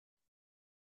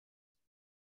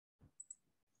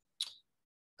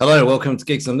Hello, welcome to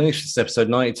Geeks Unleashed. It's episode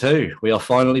 92. We are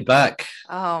finally back.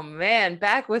 Oh man,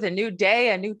 back with a new day,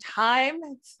 a new time.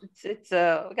 It's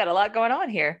we got a lot going on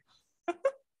here. All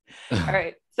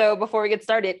right. So before we get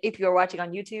started, if you're watching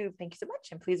on YouTube, thank you so much.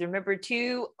 And please remember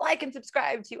to like and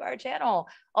subscribe to our channel.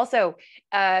 Also,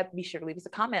 be sure to leave us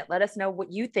a comment. Let us know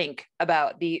what you think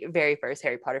about the very first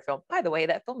Harry Potter film. By the way,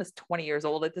 that film is 20 years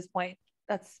old at this point.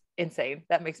 That's insane.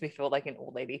 That makes me feel like an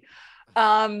old lady.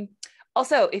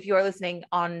 Also, if you are listening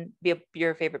on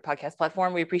your favorite podcast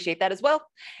platform, we appreciate that as well.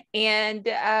 And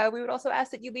we would also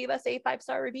ask that you leave us a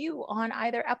 5-star review on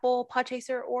either Apple,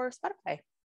 Podchaser, or Spotify.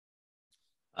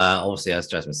 Obviously, as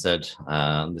Jasmine said,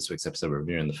 this week's episode, we're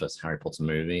reviewing the first Harry Potter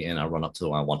movie. In our run up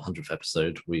to our 100th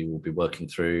episode, we will be working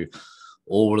through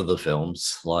all of the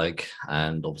films,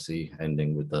 and obviously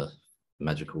ending with the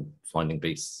magical Finding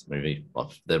Beasts movie.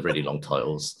 They're really long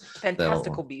titles.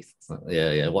 Fantastical Beasts.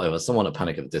 Yeah, whatever. Someone at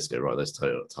Panic at the Disco wrote those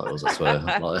titles, I swear.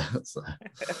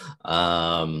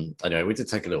 Anyway, we did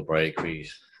take a little break.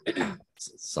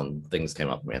 Some things came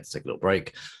up and we had to take a little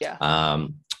break. Yeah.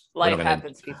 Life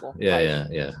happens, people.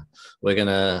 Yeah. We're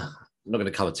not gonna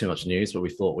cover too much news, but we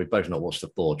thought we've both not watched the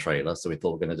Thor trailer, so we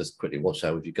thought we're gonna just quickly watch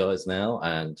that with you guys now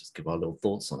and just give our little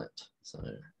thoughts on it. So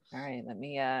all right, let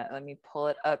me pull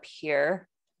it up here,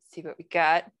 see what we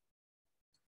got.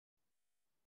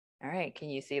 All right, can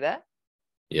you see that?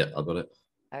 Yeah, I got it.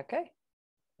 Okay,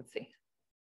 let's see.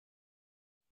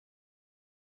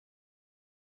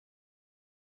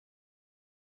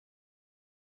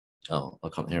 Oh, I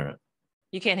can't hear it.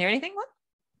 You can't hear anything? What?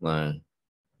 No.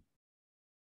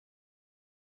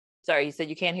 Sorry, you said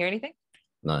you can't hear anything?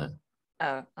 No.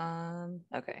 Oh,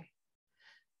 okay.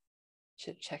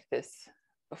 Should check this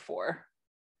before.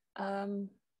 There's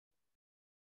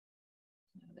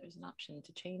an option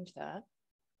to change that.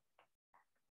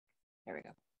 There we go.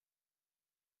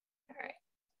 All right.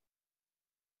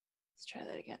 Let's try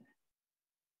that again.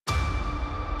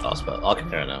 I can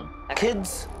hear it now. Okay.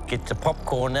 Kids, get your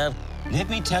popcorn now. Let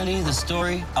me tell you the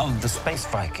story of the space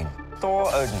Viking, Thor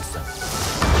Odinson.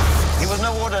 He was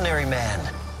no ordinary man.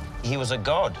 He was a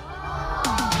god.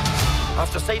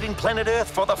 After saving planet Earth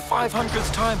for the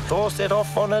 500th time, Thor set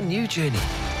off on a new journey.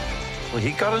 Well,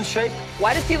 he got in shape.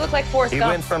 Why does he look like Forrest Gump? He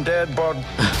went from dad bod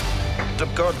to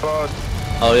god bod.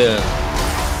 Oh, yeah.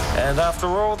 And after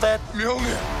all that,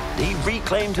 he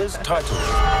reclaimed his title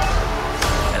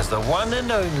as the one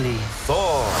and only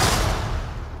Thor.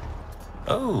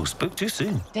 Oh, spoke too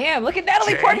soon. Damn, look at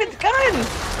Natalie Portman's guns.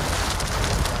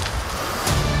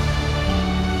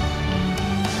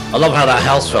 I love how that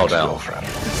house fell down.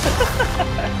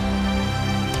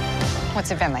 What's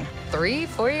it been like?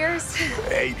 3-4 years?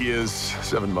 8 years,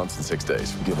 7 months and 6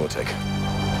 days, give or take.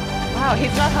 Wow,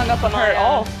 he's not hung up on her at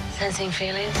all. Sensing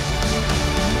feelings?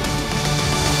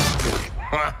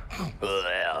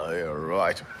 Well, you're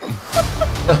right.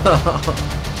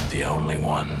 The only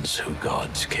ones who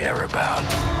gods care about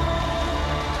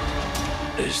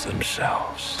is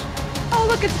themselves. Oh,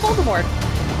 look, it's Voldemort.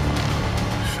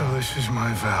 So this is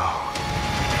my vow.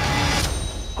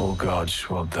 All gods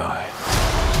will die.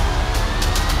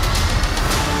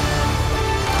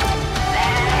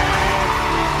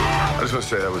 I just want to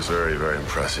say that was very, very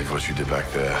impressive what you did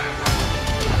back there.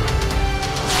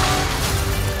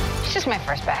 He's just my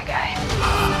first bad guy.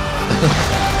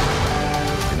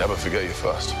 You never forget your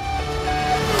first.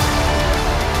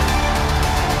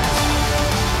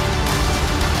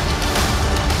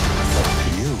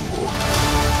 You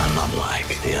are not like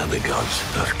the other gods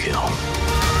of kill.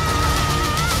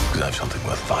 Because I have something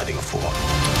worth fighting for.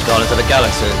 Gone into the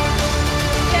galaxy.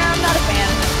 Yeah, I'm not a fan.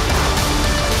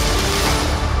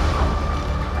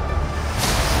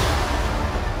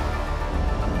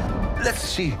 Let's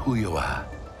see who you are.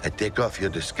 I take off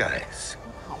your disguise.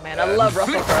 Oh man, I love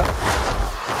Russell Crowe.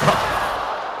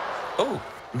 Oh,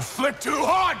 You flipped too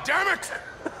hard, damn it!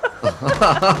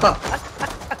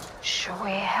 Should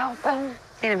we help him?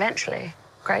 And eventually,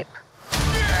 grape.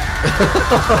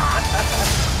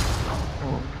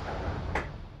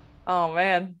 Oh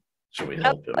man. Should we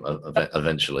help him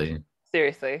eventually?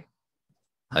 Seriously.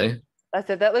 Hey? I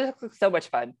said that looks so much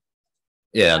fun.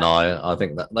 Yeah, no, I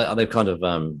think that they've kind of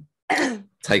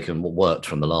taken what worked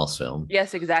from the last film.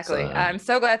 Yes, exactly. So- I'm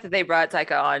so glad that they brought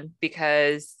Taika on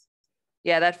because,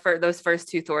 yeah, those first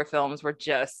two Thor films were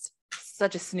just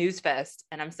such a snooze fest,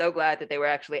 and I'm so glad that they were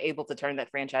actually able to turn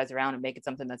that franchise around and make it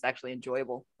something that's actually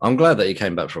enjoyable. I'm glad that he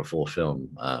came back for a fourth film,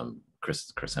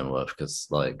 Chris Hemsworth, because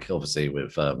obviously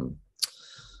with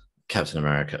Captain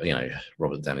America,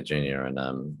 Robert Downey Jr.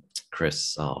 and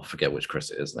Chris. Oh, I forget which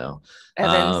Chris it is now.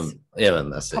 Evans. Yeah,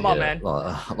 that's Come it. on, Yeah.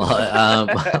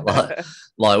 man.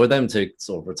 Like with them two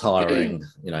sort of retiring,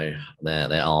 you know,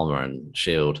 their armor and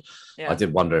shield. Yeah. I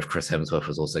did wonder if Chris Hemsworth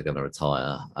was also going to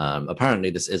retire. Apparently,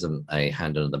 this isn't a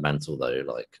hand under the mantle, though.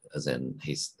 Like, as in,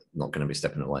 he's not going to be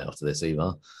stepping away after this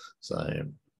either. So,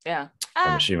 Yeah.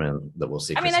 I'm assuming that we'll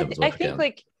see. I Chris mean, Hemsworth I think again.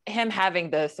 like him having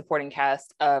the supporting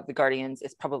cast of the Guardians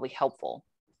is probably helpful.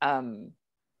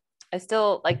 I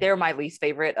still like they're my least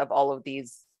favorite of all of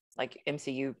these like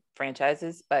MCU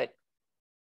franchises, but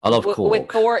I love Korg.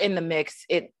 with Thor in the mix,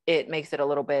 it makes it a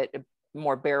little bit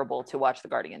more bearable to watch the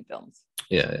Guardian films.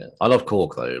 Yeah. I love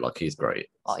Korg though. Like he's great.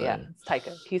 Oh so. yeah, it's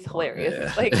Taika. He's hilarious.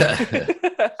 Yeah. Like,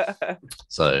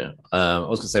 so I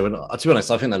was gonna say, to be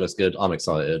honest, I think that looks good. I'm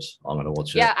excited. I'm gonna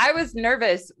watch it. yeah, I was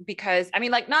nervous because I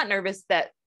mean, like, not nervous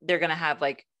that they're gonna have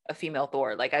like a female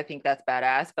Thor. Like, I think that's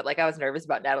badass, but like, I was nervous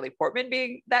about Natalie Portman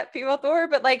being that female Thor.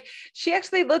 But like, she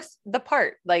actually looks the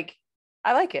part. Like,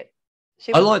 I like it.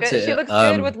 She looks liked good. it. She looks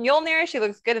good with Mjolnir. She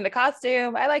looks good in the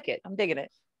costume. I like it. I'm digging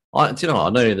it. Do you know what? I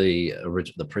know the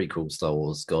prequel Star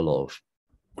Wars got a lot of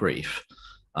grief,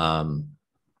 but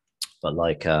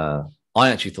like I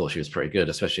actually thought she was pretty good,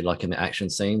 especially like in the action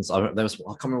scenes. I can't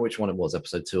remember which one it was,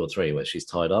 episode 2 or 3, where she's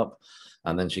tied up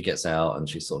and then she gets out and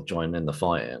she's sort of joining in the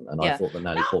fighting. And I thought that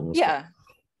Natalie Portman was yeah.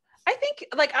 I think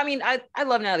like I mean I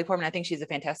love Natalie Portman. I think she's a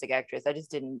fantastic actress. I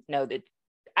just didn't know that.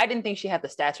 I didn't think she had the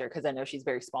stature because I know she's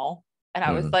very small. And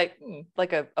I was like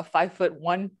a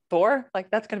 5'1" Thor,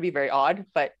 like that's gonna be very odd,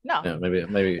 but no. Yeah, maybe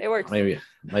it works. Maybe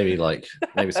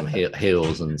some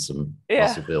heels and some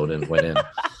muscle building went in.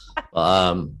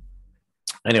 But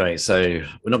anyway, so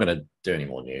we're not gonna do any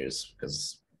more news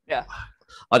because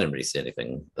I didn't really see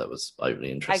anything that was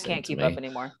overly interesting. I can't keep up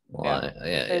anymore.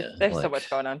 There's so much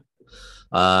going on.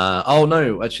 Oh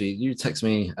no, actually you text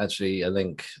me a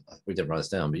link. We didn't write this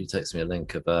down, but you text me a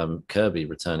link of Kirby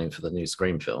returning for the new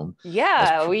Scream film.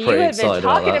 Yeah, you had been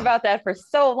talking about that for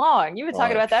so long. You've been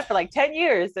talking about that for like 10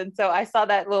 years. And so I saw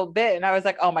that little bit and I was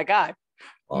like, oh my God,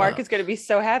 Mark is going to be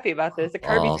so happy about this. The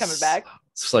Kirby's coming back.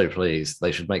 So pleased.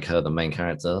 They should make her the main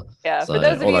character. Yeah, so, for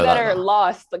those of you that are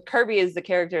lost, like Kirby is the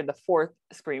character in the 4th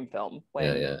Scream film.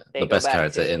 The best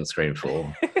character in Scream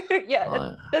 4.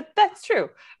 That's true.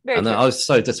 Very true. I was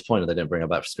so disappointed they didn't bring her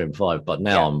back for Scream 5, but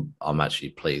now I'm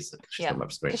actually pleased that she's coming back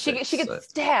for Scream 6. She gets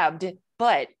stabbed,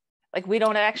 but like we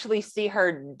don't actually see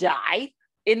her die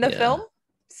in the film.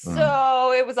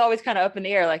 So it was always kind of up in the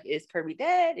air. Like, is Kirby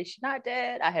dead? Is she not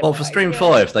dead? For Scream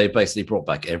 5, they basically brought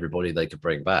back everybody they could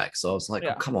bring back. So I was like,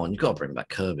 oh, come on, you got to bring back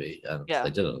Kirby. And they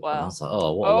didn't. Wow. And I was like,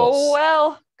 oh,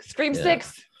 well, Scream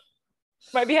 6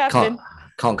 might be happening.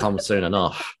 Can't come soon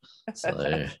enough.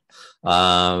 So,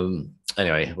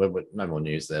 anyway, no more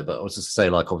news there. But I was just to say,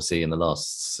 like, obviously, in the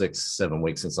last 6-7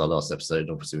 weeks since our last episode,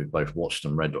 obviously, we both watched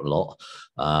and read a lot.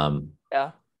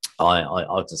 I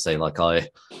have to say, like, I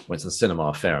went to the cinema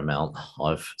a fair amount.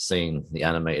 I've seen the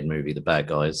animated movie, The Bad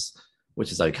Guys,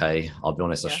 which is okay. I'll be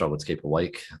honest, I struggled to keep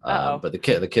awake. But the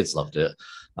kids loved it.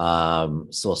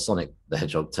 Saw Sonic the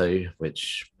Hedgehog 2,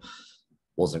 which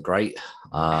wasn't great.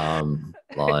 Were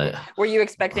you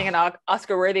expecting an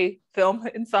Oscar-worthy film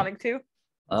in Sonic 2?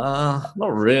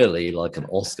 Not really like an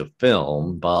Oscar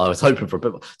film, but I was hoping for a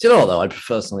bit more. Do you know what though? I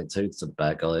prefer Sonic 2 to The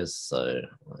Bad Guys. So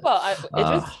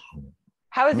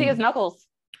how is he as Knuckles?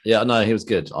 Yeah, no, he was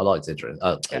good. I liked Idris.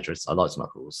 I liked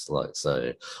Knuckles. Like,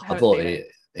 so I thought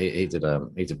he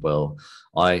did well.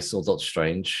 I saw Doctor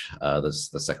Strange. There's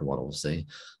the second one, obviously.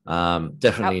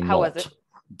 Definitely how was it?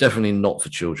 Definitely not for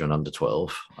children under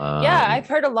 12. I've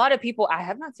heard a lot of people. I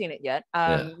have not seen it yet.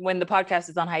 When the podcast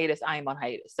is on hiatus, I am on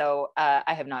hiatus, so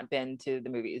I have not been to the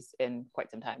movies in quite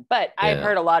some time. But I've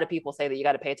heard a lot of people say that you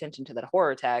got to pay attention to that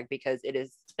horror tag because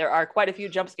there are quite a few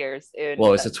jump scares.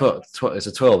 It's a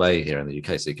 12A here in the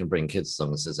UK, so you can bring kids as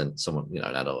long as there's someone,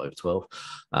 an adult over 12,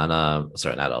 and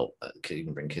an adult. You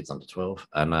can bring kids under 12,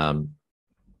 and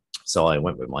so I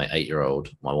went with my 8-year-old,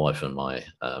 my wife, and my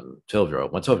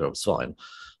 12-year-old. My 12-year-old was fine,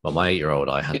 but my 8-year-old,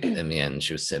 I had in the end,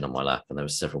 she was sitting on my lap, and there were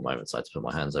several moments I had to put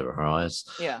my hands over her eyes.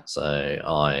 Yeah. So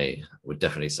I would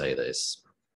definitely say that it's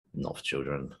not for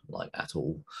children, like at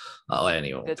all, or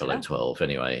anyone below 12.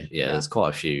 Anyway, there's quite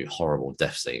a few horrible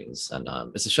death scenes, and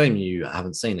it's a shame you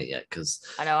haven't seen it yet because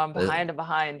I know I'm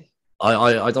behind.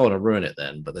 I don't want to ruin it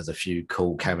then, but there's a few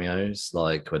cool cameos,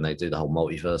 like when they do the whole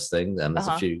multiverse thing, and there's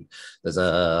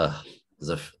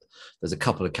there's a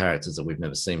couple of characters that we've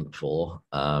never seen before.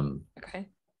 Okay.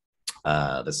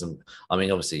 There's some. I mean,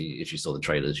 obviously, if you saw the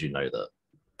trailers, you know that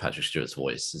Patrick Stewart's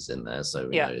voice is in there, so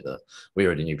we Yeah. know that we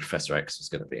already knew Professor X was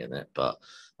going to be in it, but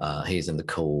he's in the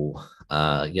cool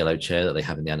yellow chair that they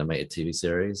have in the animated TV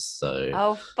series. So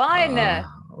Oh, fun.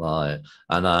 like,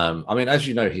 and I mean, as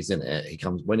you know, he's in it. He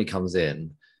comes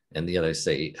in the yellow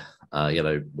seat,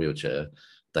 yellow wheelchair.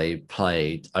 They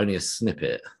played only a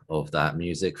snippet of that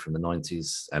music from the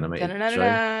 90s animated show.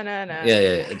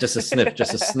 Yeah, just a snippet.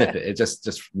 It just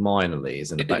minorly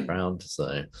is in the background.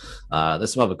 So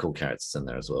there's some other cool characters in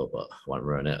there as well, but won't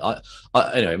ruin it.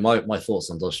 Anyway, my thoughts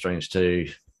on Doctor Strange 2,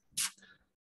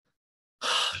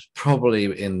 probably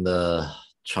in the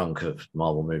chunk of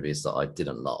Marvel movies that I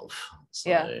didn't love. So,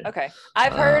 yeah, okay.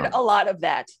 I've heard a lot of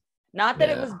that. Not that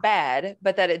it yeah. was bad,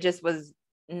 but that it just was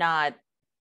not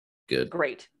good.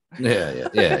 Great. Yeah.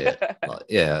 Like,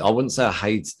 yeah, I wouldn't say I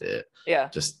hated it. Yeah.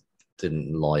 Just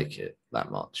didn't like it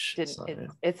that much.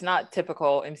 It's not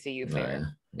typical MCU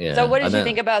fare. Yeah. So what did you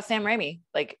think about Sam Raimi?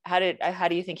 Like, how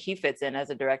do you think he fits in as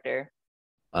a director?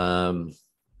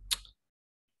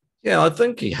 Yeah, I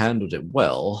think he handled it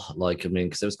well. Like, I mean,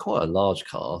 because there was quite a large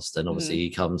cast, and obviously he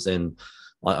comes in.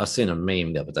 I seen a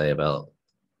meme the other day about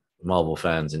Marvel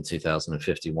fans in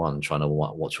 2051 trying to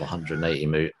watch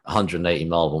 180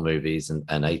 Marvel movies and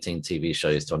 18 TV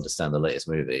shows to understand the latest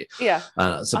movie. Yeah.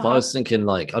 So I was thinking,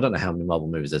 like, I don't know how many Marvel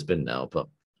movies there's been now, but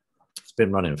it's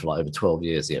been running for like over 12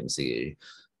 years, the MCU.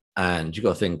 And you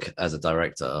got to think, as a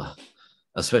director,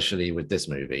 especially with this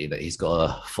movie, that he's got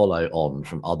to follow on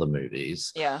from other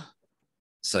movies. Yeah.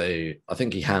 So I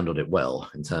think he handled it well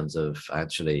in terms of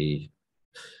actually,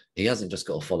 he hasn't just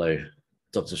got to follow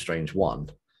Doctor Strange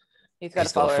 1. He's got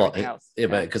to follow everything else. Yeah,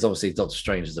 but because obviously Doctor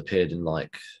Strange has appeared in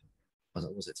like,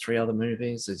 was it 3 other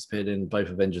movies? He's appeared in both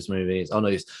Avengers movies. Oh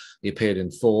no, he appeared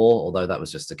in Thor, although that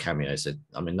was just a cameo. So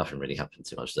I mean, nothing really happened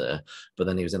too much there. But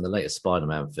then he was in the latest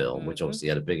Spider-Man film, which obviously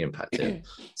had a big impact in.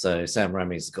 So Sam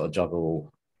Raimi's got to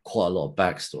juggle quite a lot of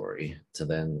backstory to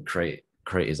then create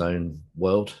his own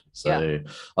world. So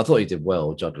I thought he did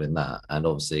well juggling that, and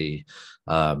obviously,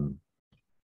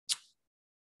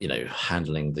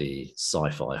 handling the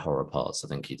sci-fi horror parts, I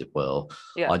think he did well.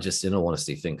 I just, in all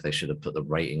honesty, think they should have put the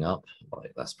rating up.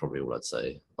 Like, that's probably all I'd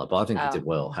say. But I think he did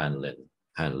well handling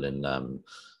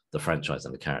the franchise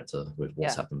and the character with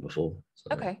what's happened before. So,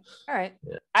 okay, all right.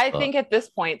 Yeah. I think at this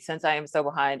point, since I am so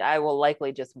behind, I will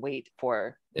likely just wait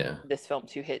for this film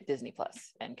to hit Disney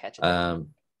Plus and catch it.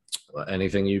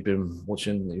 Anything you've been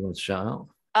watching that you want to shout out?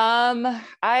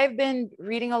 I've been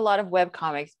reading a lot of web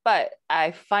comics, but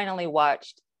I finally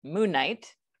watched Moon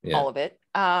Knight, all of it.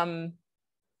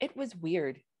 It was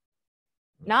weird.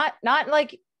 Not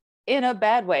like in a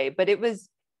bad way, but it was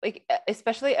like,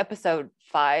 especially episode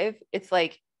 5, it's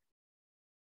like,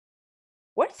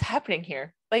 what's happening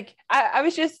here? Like, I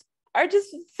was just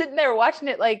sitting there watching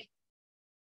it like,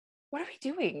 what are we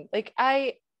doing? Like,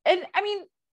 I mean,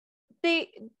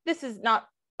 this is not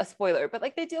a spoiler, but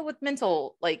like, they deal with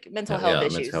mental health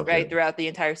issues, right, throughout the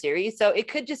entire series. So it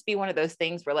could just be one of those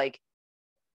things where like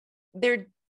they're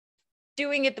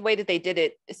doing it the way that they did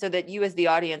it so that you as the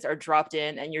audience are dropped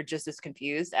in and you're just as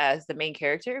confused as the main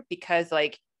character, because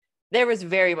like there was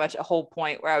very much a whole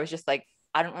point where I was just like,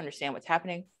 I don't understand what's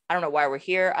happening. I don't know why we're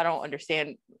here. I don't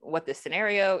understand what this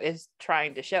scenario is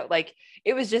trying to show. Like,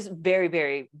 it was just very,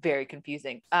 very, very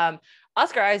confusing.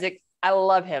 Oscar Isaac, I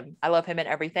love him. I love him in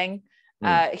everything.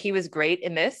 He was great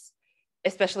in this,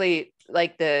 especially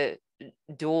like the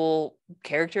dual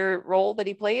character role that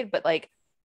he played. But like,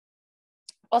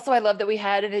 also, I love that we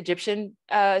had an Egyptian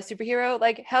superhero.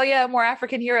 Like, hell yeah, more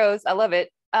African heroes. I love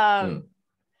it. I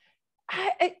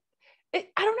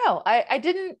don't know. I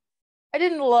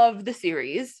didn't love the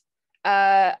series.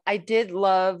 I did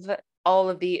love all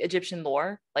of the Egyptian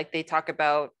lore. Like, they talk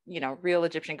about, real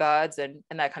Egyptian gods and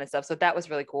that kind of stuff. So that was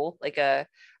really cool. Like, I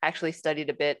actually studied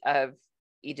a bit of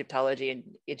Egyptology and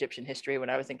Egyptian history when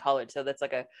I was in college. So that's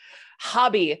like a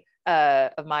hobby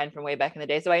of mine from way back in the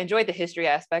day. So I enjoyed the history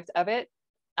aspect of it.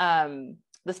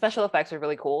 The special effects are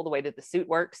really cool. The way that the suit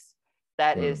works,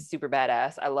 that is super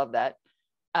badass. I love that.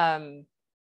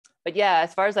 But yeah,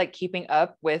 as far as like keeping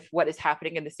up with what is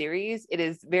happening in the series, it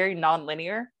is very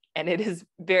non-linear, and it is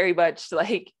very much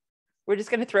like, we're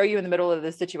just going to throw you in the middle of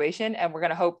this situation and we're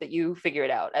going to hope that you figure it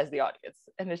out as the audience.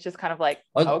 And it's just kind of like,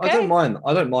 okay. I don't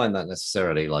mind that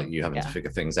necessarily, like you having to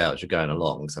figure things out as you're going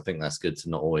along, because I think that's good to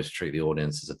not always treat the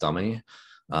audience as a dummy.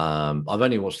 I've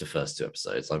only watched the first 2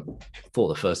 episodes. I thought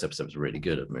the first episode was really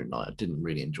good of Moon Knight. I didn't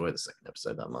really enjoy the second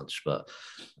episode that much, but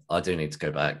I do need to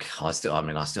go back. I still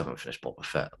haven't finished Boba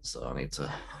Fett, so I need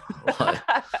to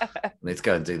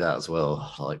go and do that as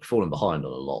well. Like falling behind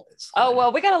on a lot. Oh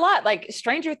well, we got a lot. Like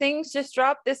Stranger Things just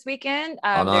dropped this weekend.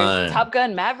 There's Top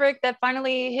Gun Maverick that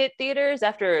finally hit theaters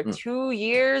after 2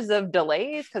 years of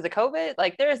delays because of COVID.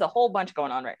 Like there is a whole bunch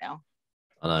going on right now.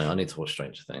 I know. I need to watch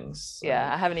Stranger Things. So.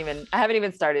 Yeah, I haven't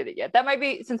even started it yet. That might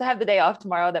be, since I have the day off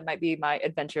tomorrow, that might be my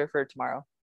adventure for tomorrow.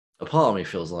 A part of me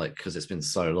feels like, because it's been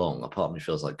so long, a part of me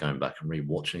feels like going back and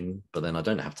rewatching, but then I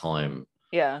don't have time.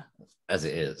 Yeah. As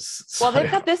it is. Well, they've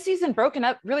got this season broken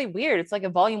up really weird. It's like a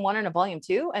volume 1 and a volume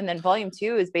 2, and then volume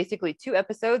 2 is basically 2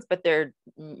 episodes, but they're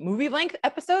movie length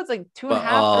episodes, like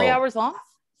 2.5, 3 hours long.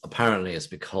 Apparently, it's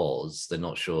because they're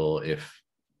not sure if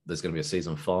there's going to be a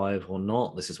season 5 or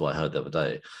not. This is what I heard the other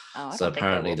day. So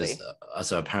apparently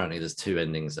there's 2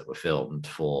 endings that were filmed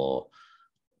for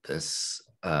this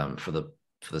for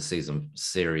the season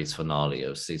series finale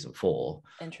of season 4.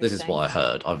 This is what I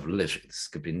heard. This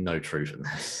could be no truth in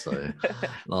this. So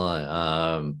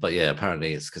but yeah,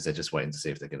 apparently it's because they're just waiting to see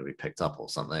if they're going to be picked up or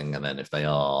something, and then if they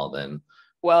are, then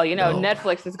well,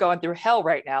 Netflix is going through hell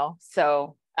right now,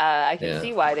 so I can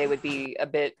see why they would be a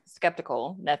bit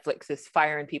skeptical. Netflix is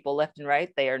firing people left and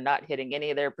right. They are not hitting any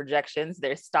of their projections.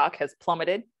 Their stock has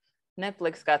plummeted.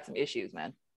 Netflix got some issues,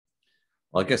 man.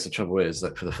 Well, I guess the trouble is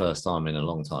that for the first time in a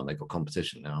long time, they've got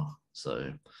competition now.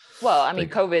 So, well, I mean,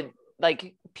 COVID,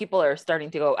 like people are starting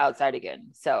to go outside again.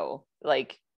 So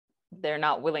like they're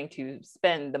not willing to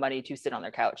spend the money to sit on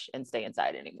their couch and stay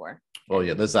inside anymore. Well,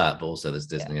 yeah, there's that, but also there's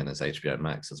Disney and there's HBO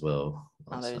Max as well.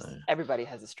 Everybody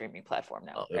has a streaming platform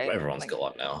now. Right? Everyone's got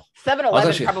one now.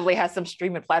 7-Eleven probably has some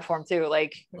streaming platform too.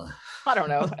 Like, I don't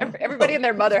know. Everybody and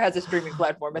their mother has a streaming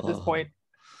platform at this point.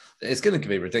 It's going to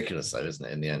be ridiculous though, isn't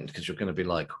it, in the end? Because you're going to be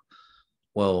like,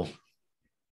 well,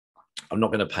 I'm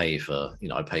not going to pay for,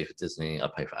 I pay for Disney, I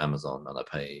pay for Amazon, and I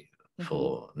pay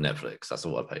for Netflix. That's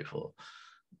all I pay for.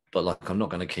 But like, I'm not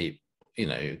going to keep,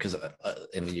 because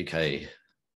in the UK,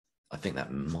 I think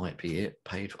that might be it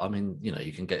paid for. I mean,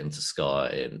 you can get into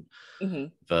Sky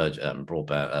and Virgin,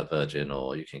 broadband, Virgin,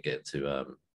 or you can get to,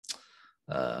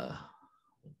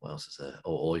 what else is there?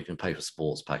 Or you can pay for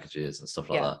sports packages and stuff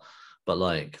like that. But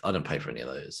like, I don't pay for any of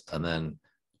those. And then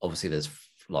obviously there's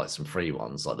like some free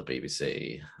ones like the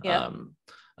BBC and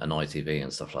ITV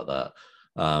and stuff like that.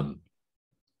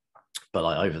 But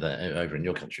like over in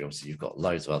your country, obviously you've got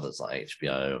loads of others like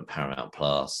HBO and Paramount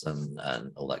Plus and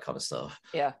all that kind of stuff.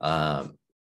 Yeah. And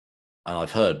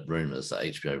I've heard rumors that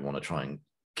HBO want to try and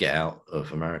get out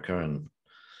of America and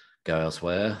go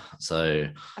elsewhere. So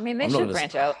I mean, they should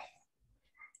branch out.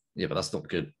 Yeah, but that's not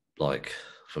good. Like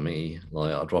for me,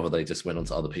 like I'd rather they just went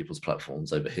onto other people's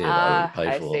platforms over here that I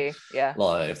would pay for. See. Yeah.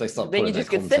 Like if they start, then you just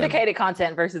get syndicated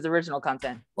content versus original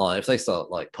content. Like if they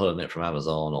start like pulling it from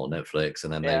Amazon or Netflix,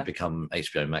 and then they become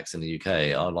HBO Max in the UK,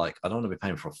 I don't want to be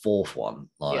paying for a 4th one.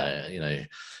 Like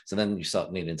so then you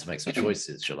start needing to make some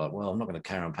choices. You're like, well, I'm not going to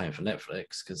carry on paying for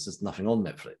Netflix because there's nothing on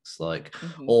Netflix. Like,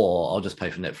 or I'll just pay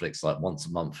for Netflix like once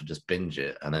a month and just binge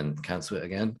it and then cancel it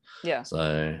again. Yeah.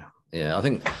 So. Yeah, I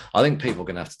think people are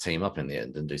going to have to team up in the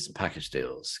end and do some package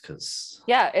deals because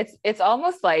it's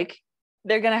almost like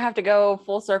they're going to have to go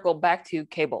full circle back to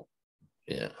cable.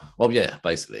 Yeah, well, yeah,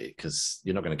 basically, because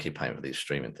you're not going to keep paying for these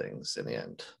streaming things in the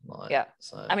end. Like,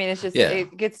 so I mean, it's just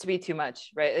it gets to be too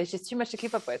much, right? It's just too much to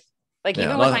keep up with. Like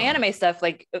even with my anime stuff,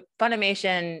 like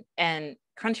Funimation and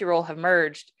Crunchyroll have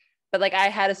merged, but like I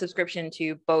had a subscription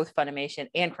to both Funimation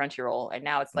and Crunchyroll, and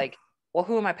now it's like, well,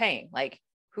 who am I paying? Like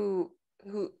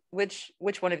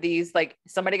which one of these, like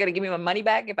somebody got to give me my money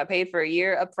back if I paid for a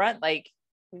year up front? Like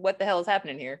what the hell is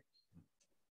happening here?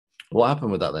 What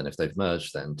happened with that then? If they've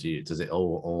merged, then does it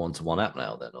all onto one app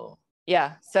now then, or?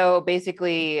 Yeah, so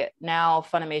basically now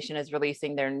Funimation is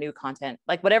releasing their new content,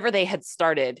 like whatever they had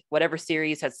started, whatever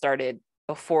series had started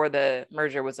before the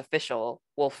merger was official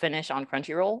will finish on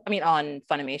Crunchyroll, on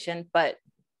Funimation, but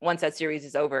once that series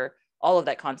is over, all of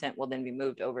that content will then be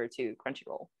moved over to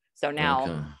Crunchyroll. So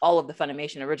now all of the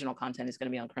Funimation original content is going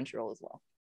to be on Crunchyroll as well.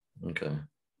 Okay.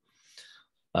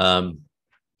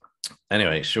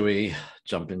 Anyway, should we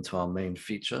jump into our main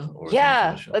feature?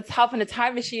 Let's hop in a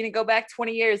time machine and go back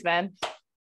 20 years, man.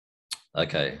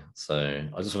 Okay, so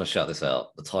I just want to shout this out.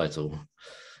 The title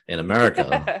in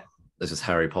America, this is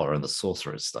Harry Potter and the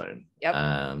Sorcerer's Stone. Yep.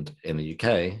 And in the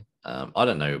UK, I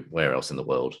don't know where else in the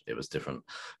world it was different,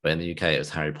 but in the UK it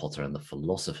was Harry Potter and the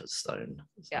Philosopher's Stone.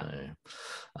 So,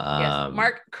 yes,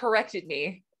 Mark corrected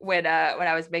me when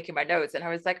I was making my notes, and I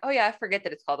was like, oh yeah, I forget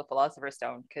that it's called the Philosopher's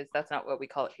Stone because that's not what we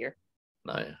call it here.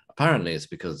 No. Apparently, it's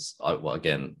because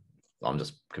again, I'm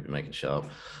just could be making shit up.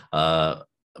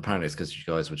 Apparently, it's because you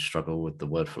guys would struggle with the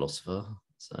word philosopher.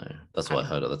 So that's what I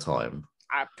heard at the time.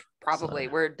 Probably.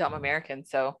 We're dumb Americans,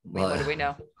 so I mean, what do we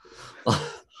know?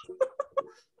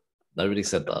 Nobody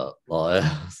said that.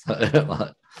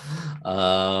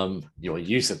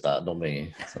 You said that, not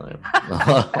me.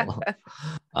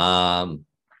 So,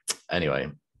 anyway,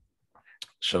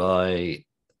 should I?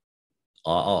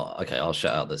 Okay, I'll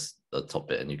shout out the top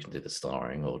bit, and you can do the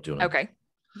starring, or do you want? Okay,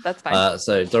 that's fine.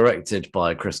 So, directed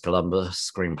by Chris Columbus.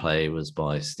 Screenplay was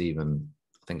by Stephen,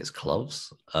 I think it's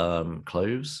Cloves,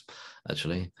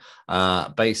 actually.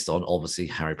 Based on obviously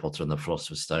Harry Potter and the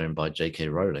Philosopher's Stone by J.K.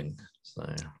 Rowling.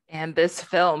 So, and this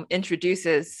film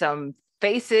introduces some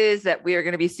faces that we are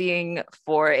going to be seeing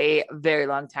for a very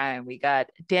long time. We got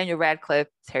Daniel Radcliffe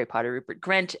as Harry Potter, Rupert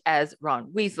Grint as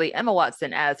Ron Weasley, Emma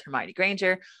Watson as Hermione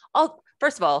Granger.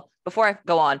 First of all, before I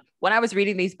go on, when I was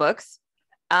reading these books,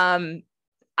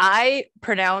 I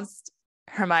pronounced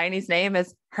Hermione's name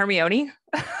as Hermione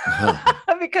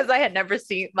because I had never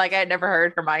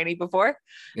heard Hermione before.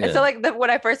 Yeah. And so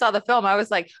when I first saw the film, I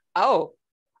was like, oh,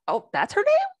 that's her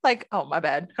name? Like, oh, my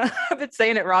bad. I've been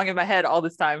saying it wrong in my head all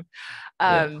this time.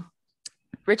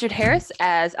 Richard Harris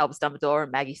as Albus Dumbledore,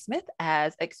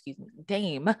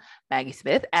 Dame Maggie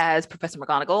Smith as Professor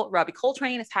McGonagall, Robbie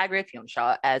Coltrane as Hagrid, Fiona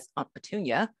Shaw as Aunt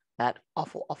Petunia, that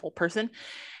awful, awful person.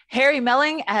 Harry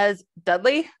Melling as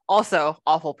Dudley, also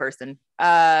awful person.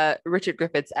 Richard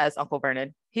Griffiths as Uncle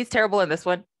Vernon. He's terrible in this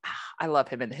one. I love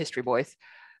him in The History Boys.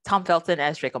 Tom Felton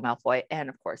as Draco Malfoy, and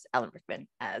of course, Alan Rickman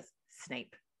as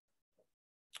Snape.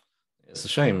 It's a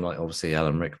shame, obviously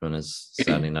Alan Rickman is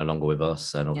sadly no longer with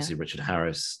us, and obviously Richard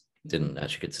Harris didn't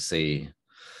actually get to see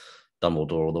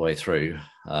Dumbledore all the way through.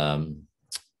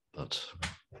 But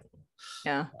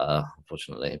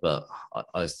unfortunately, but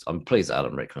I'm pleased that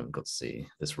Alan Rickman got to see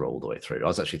this role all the way through. I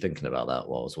was actually thinking about that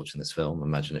while I was watching this film.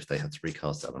 Imagine if they had to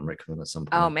recast Alan Rickman at some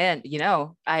point. Oh man,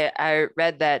 I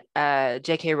read that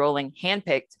J.K. Rowling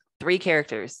handpicked 3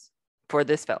 characters for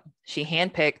this film. She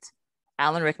handpicked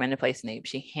Alan Rickman to play Snape.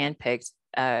 She handpicked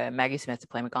Maggie Smith to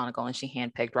play McGonagall, and she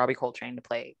handpicked Robbie Coltrane to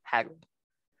play Hagrid.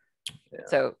 Yeah.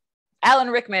 So Alan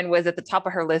Rickman was at the top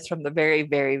of her list from the very,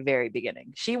 very, very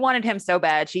beginning. She wanted him so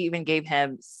bad. She even gave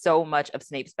him so much of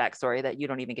Snape's backstory that you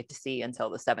don't even get to see until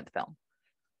the 7th film,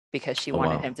 because she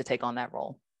wanted him to take on that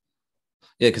role.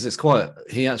 Yeah, because he's quite a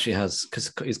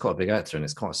big actor, and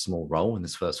it's quite a small role in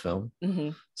this first film. Mm-hmm.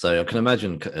 So I can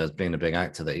imagine, as being a big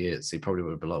actor that he is, he probably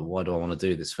would be like, why do I want to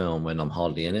do this film when I'm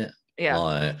hardly in it?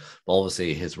 Yeah. But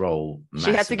obviously his role,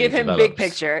 she has to give him big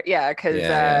picture. Yeah,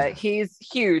 because he's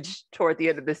huge toward the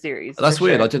end of the series. That's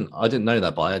weird. Sure. I didn't know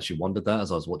that, but I actually wondered that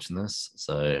as I was watching this.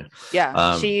 So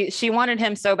yeah, she wanted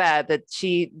him so bad that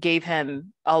she gave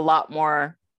him a lot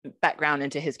more background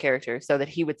into his character, so that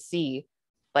he would see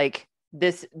like,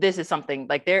 this is something,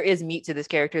 like, there is meat to this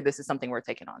character. This is something worth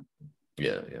taking on.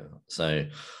 Yeah. So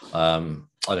I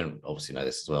didn't obviously know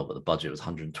this as well, but the budget was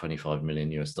 $125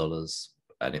 million US,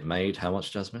 and it made how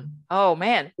much, Jasmine? Oh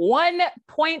man,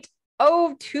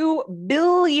 1.02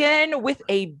 billion with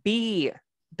a B.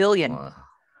 Billion.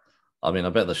 I mean, I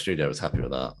bet the studio was happy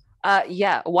with that.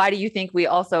 Yeah. Why do you think we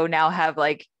also now have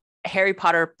like Harry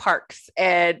Potter parks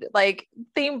and like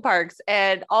theme parks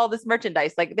and all this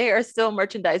merchandise? Like, they are still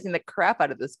merchandising the crap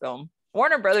out of this film.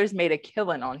 Warner Brothers made a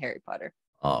killing on Harry Potter.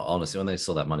 Honestly, when they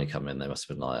saw that money come in, they must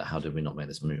have been like, how did we not make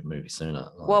this movie sooner?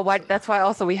 Well, that's why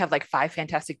also we have like 5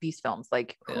 Fantastic Beast films.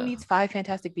 Like, who needs 5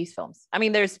 Fantastic Beast films? I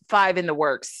mean, there's 5 in the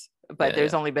works, but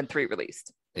there's only been 3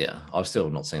 released. Yeah, I've still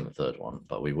not seen the 3rd one,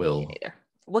 but we will.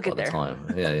 We'll get there.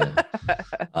 Time. Yeah.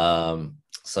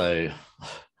 So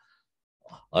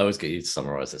I always get you to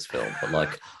summarize this film, but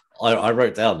like I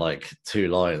wrote down like 2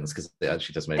 lines because it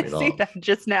actually just made me laugh. See that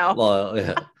just now.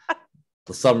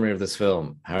 The summary of this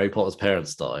film: Harry Potter's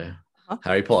parents die. Uh-huh.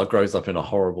 Harry Potter grows up in a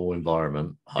horrible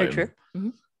environment. Home. Very true. Mm-hmm.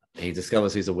 He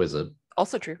discovers he's a wizard.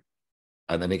 Also true.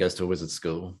 And then he goes to a wizard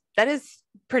school. That is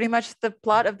pretty much the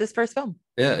plot of this first film.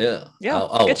 Yeah.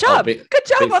 Good job. Good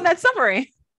job on that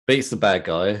summary. Beats the bad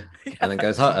guy, and then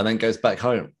goes home, and then goes back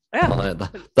home. Yeah,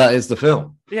 that is the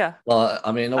film. Yeah.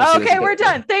 I mean, okay, we're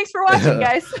done. Thanks for watching,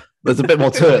 guys. There's a bit more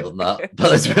to it than that,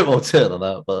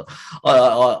 but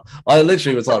I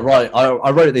literally was like, right,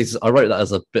 I wrote that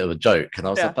as a bit of a joke, and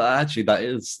I was like, but actually that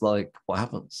is like what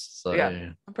happens. So yeah,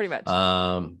 pretty much.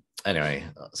 Anyway,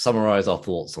 summarize our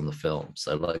thoughts on the film.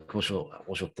 So like, what's your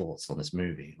thoughts on this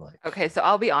movie? Like, okay, so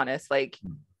I'll be honest, like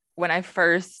when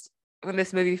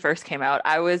this movie first came out,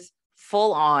 I was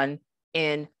full on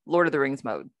in Lord of the Rings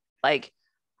mode. Like,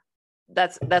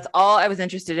 that's all I was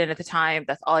interested in at the time.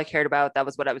 That's all I cared about. That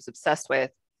was what I was obsessed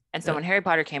with. And so when Harry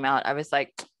Potter came out, I was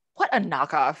like, what a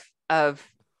knockoff of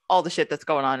all the shit that's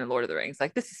going on in Lord of the Rings.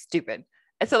 Like, this is stupid.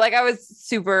 And so like I was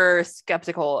super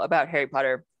skeptical about Harry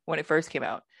Potter when it first came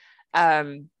out.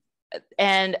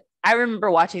 And I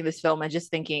remember watching this film and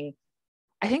just thinking,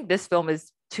 I think this film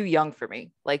is too young for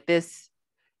me. Like these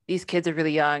kids are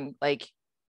really young. Like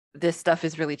this stuff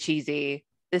is really cheesy.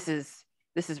 This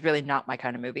is really not my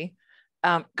kind of movie.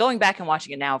 Going back and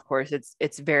watching it now, of course,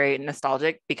 it's very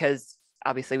nostalgic because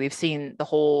obviously we've seen the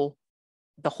whole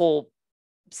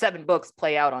 7 books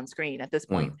play out on screen at this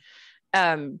point.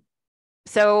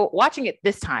 So watching it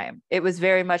this time, it was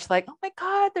very much like, oh my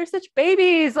God, they're such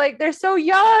babies. Like they're so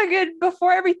young, and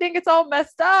before everything gets all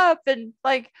messed up, and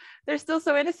like they're still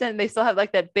so innocent. They still have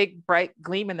like that big bright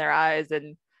gleam in their eyes,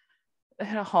 and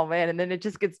oh man, and then it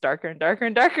just gets darker and darker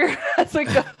and darker as we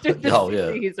go through the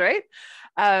series, right?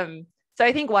 So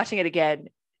I think watching it again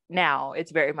now,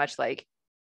 it's very much like,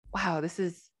 wow,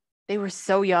 they were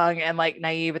so young and like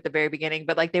naive at the very beginning,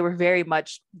 but like they were very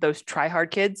much those try hard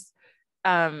kids.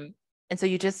 And so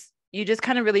you just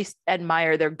kind of really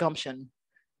admire their gumption.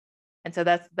 And so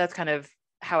that's kind of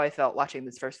how I felt watching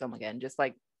this first film again. Just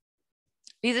like,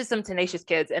 these are some tenacious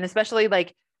kids, and especially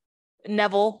like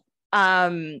Neville,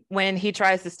 when he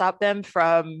tries to stop them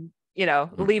from,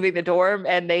 leaving the dorm,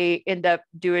 and they end up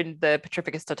doing the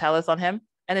Petrificus Totalis on him.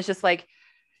 And it's just like,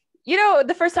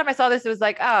 the first time I saw this, it was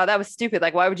like, oh, that was stupid.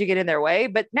 Like, why would you get in their way?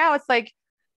 But now it's like,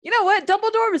 you know what?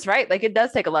 Dumbledore was right. Like, it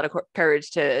does take a lot of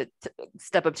courage to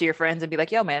step up to your friends and be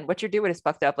like, yo, man, what you're doing is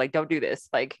fucked up. Like, don't do this.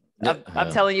 Like,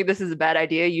 I'm telling you, this is a bad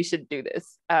idea. You shouldn't do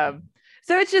this. So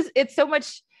it's so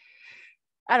much,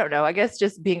 I don't know, I guess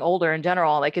just being older in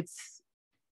general, like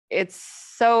it's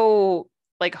so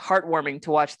like heartwarming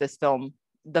to watch this film,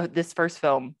 this first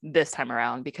film this time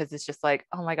around, because it's just like,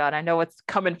 oh my God, I know what's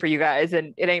coming for you guys,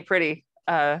 and it ain't pretty.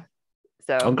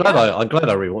 So I'm glad I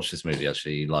rewatched this movie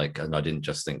actually, like, and I didn't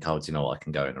just think, oh, do you know what, I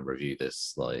can go in and review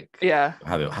this, like,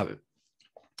 have it.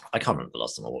 I can't remember the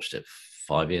last time I watched it,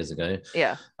 5 years ago.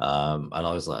 Yeah. And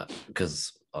I was like,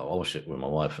 because I watched it with my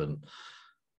wife, and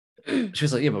she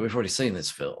was like, yeah, but we've already seen this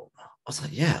film. I was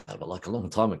like, yeah, but like a long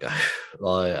time ago.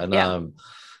 Like,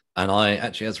 and I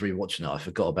actually, as rewatching it, I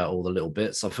forgot about all the little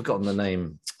bits. I've forgotten the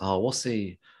name. Oh, what's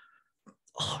he?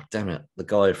 Oh, damn it, the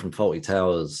guy from Faulty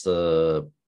Towers.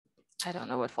 I don't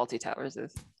know what Faulty Towers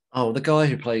is. Oh, the guy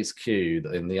who plays Q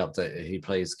in the update. He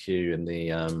plays Q in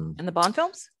the Bond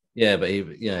films. Yeah, but he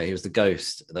was the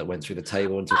ghost that went through the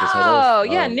table and took his head off. Oh,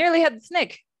 yeah, nearly had the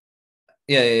snake.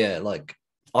 Yeah. Like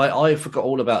I forgot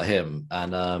all about him,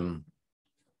 and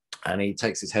he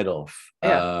takes his head off.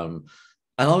 Yeah.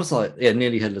 And I was like, yeah,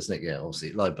 nearly headless Nick, yeah,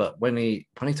 obviously. Like, but when he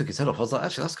took his head off, I was like,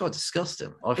 actually, that's quite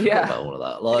disgusting. I forgot about all of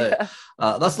that. Like,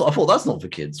 I thought that's not for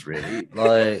kids, really.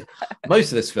 Like,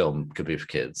 most of this film could be for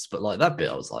kids, but like that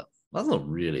bit, I was like, that's not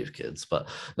really for kids. But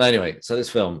no, anyway, so this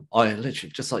film, I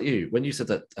literally, just like you, when you said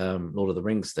that Lord of the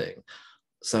Rings thing,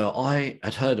 so I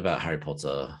had heard about Harry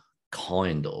Potter,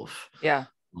 kind of. Yeah.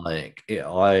 Like,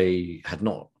 I had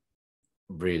not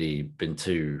really been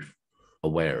too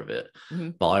aware of it,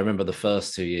 but I remember the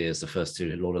first 2 years, the first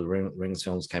 2 Lord of the Rings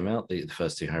films came out, the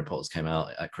first 2 Harry Potters came out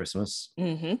at Christmas,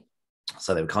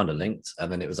 so they were kind of linked,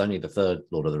 and then it was only the third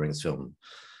Lord of the Rings film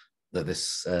that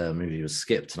this movie was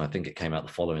skipped, and I think it came out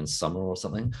the following summer or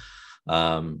something.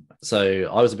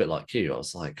 So I was a bit like you. I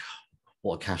was like,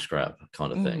 what a cash grab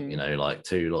kind of thing, like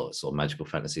 2 lots of magical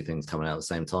fantasy things coming out at the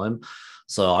same time.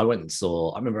 So I went and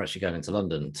saw, I remember actually going into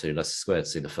London to Leicester Square to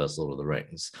see the first Lord of the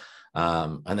Rings,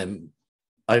 and then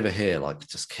over here, like,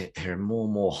 just hearing more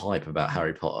and more hype about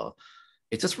Harry Potter,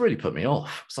 it just really put me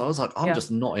off. So I was like, I'm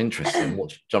just not interested in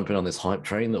jumping on this hype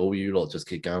train that all you lot just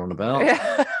keep going on about.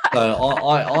 So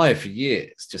I for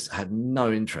years just had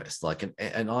no interest. Like,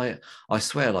 and I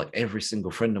swear, like, every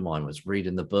single friend of mine was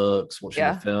reading the books, watching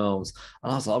the films,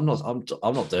 and I was like, I'm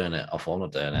not doing it. I thought, I'm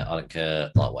not doing it. I don't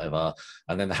care, like, whatever.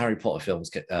 And then the Harry Potter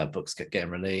books kept getting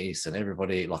released, and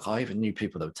everybody, like, I even knew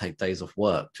people that would take days off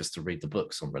work just to read the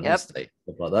books on release day,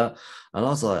 stuff like that. And I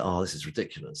was like, oh, this is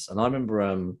ridiculous. And I remember,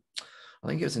 I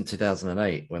think it was in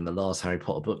 2008 when the last Harry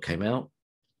Potter book came out.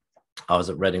 I was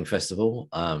at Reading Festival,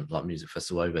 like music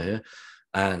festival over here,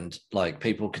 and like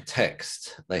people could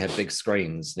text. They had big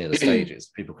screens near the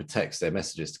stages. People could text their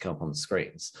messages to come up on the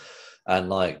screens, and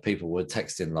like people were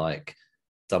texting like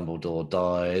Dumbledore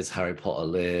dies, Harry Potter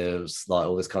lives, like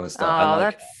all this kind of stuff. Oh, and,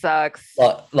 like, that sucks.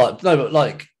 Like no, but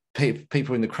like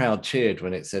people in the crowd cheered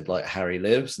when it said like Harry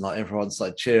lives, and like everyone's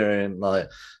like cheering, like,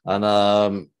 and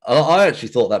I actually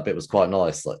thought that bit was quite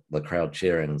nice, like the crowd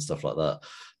cheering and stuff like that.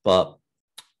 But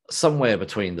somewhere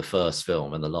between the first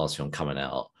film and the last film coming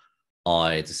out,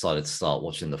 I decided to start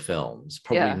watching the films,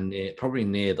 probably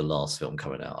near the last film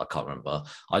coming out. I can't remember.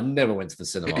 I never went to the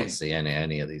cinema to see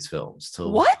any of these films.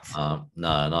 What? No,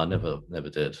 I never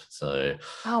did. So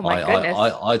oh my goodness,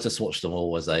 I just watched them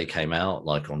all as they came out,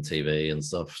 like on TV and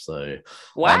stuff. So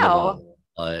wow.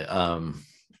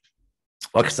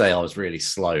 Like I say, I was really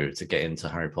slow to get into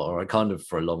Harry Potter. I kind of,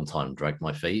 for a long time, dragged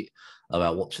my feet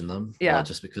about watching them. Yeah.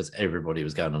 Just because everybody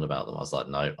was going on about them. I was like,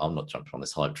 no, I'm not jumping on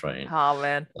this hype train. Oh,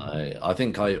 man. I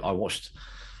think I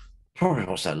probably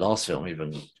watched that last film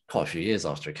even quite a few years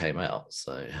after it came out.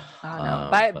 So,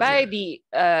 by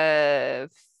the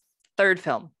third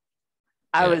film,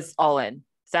 I was all in.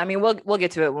 So, I mean, we'll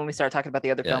get to it when we start talking about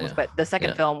the other films, but the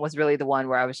second film was really the one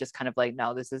where I was just kind of like,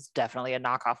 no, this is definitely a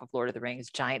knockoff of Lord of the Rings.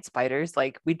 Giant spiders.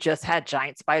 Like, we just had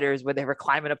giant spiders where they were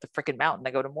climbing up the freaking mountain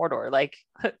to go to Mordor. Like,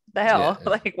 the hell?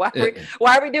 Like, why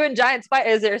are we doing giant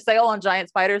spiders? Is there a sale on giant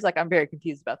spiders? Like, I'm very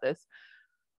confused about this.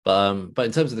 But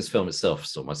in terms of this film itself,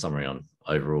 so my summary on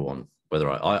overall on whether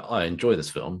I enjoy this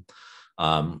film.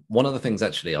 One of the things,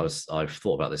 actually, I've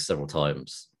thought about this several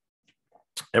times.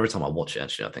 Every time I watch it,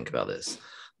 actually, I think about this.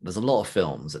 There's a lot of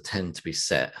films that tend to be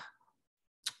set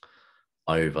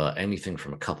over anything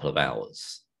from a couple of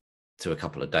hours to a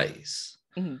couple of days,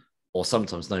 or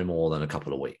sometimes no more than a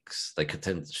couple of weeks.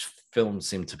 Films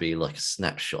seem to be like a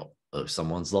snapshot of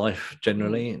someone's life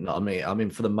generally. I mean,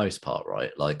 for the most part,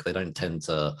 right? Like, they don't tend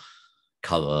to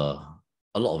cover,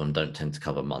 a lot of them don't tend to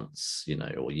cover months,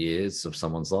 or years of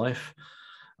someone's life.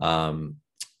 And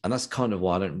that's kind of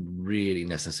why I don't really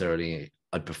necessarily,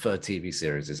 I prefer TV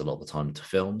series a lot of the time to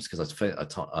films, because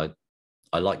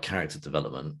I like character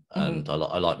development, and I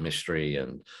like mystery,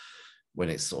 and when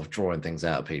it's sort of drawing things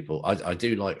out of people. I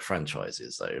do like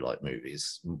franchises though, like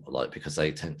movies, like because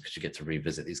you get to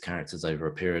revisit these characters over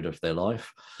a period of their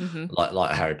life,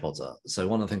 like Harry Potter. So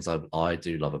one of the things I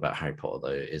do love about Harry Potter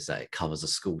though is that it covers a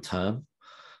school term,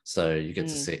 so you get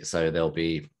to see. So there'll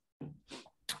be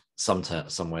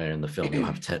somewhere in the film you'll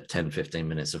have 10-15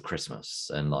 minutes of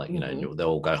Christmas, and like they'll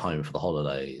all go home for the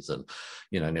holidays, and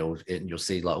you'll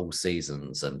see like all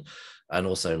seasons, and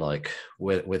also like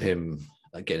with him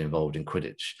getting involved in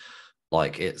Quidditch,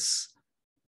 like it's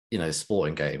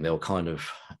sporting game. They'll kind of,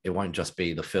 it won't just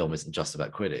be, the film isn't just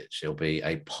about Quidditch, it'll be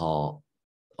a part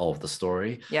of the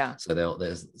story. So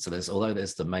there's although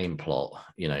there's the main plot,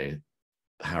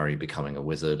 Harry becoming a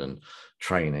wizard and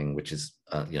training, which is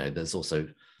there's also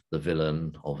the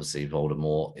villain, obviously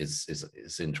Voldemort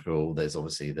is integral. There's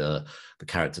obviously the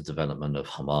character development of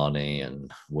Hermione and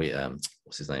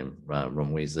what's his name,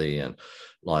 Ron Weasley, and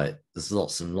like there's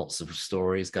lots and lots of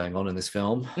stories going on in this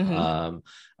film.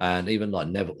 And even like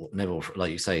Neville,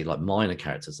 like you say, like minor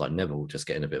characters like Neville just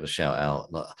getting a bit of a shout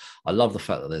out. Like, I love the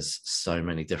fact that there's so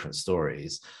many different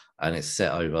stories, and it's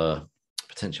set over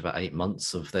potentially about 8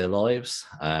 months of their lives,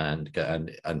 and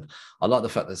I like the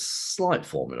fact there's slight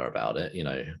formula about it,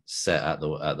 set at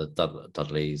the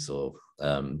Dudleys or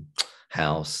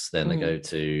house, then they go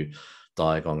to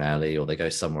Diagon Alley, or they go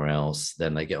somewhere else,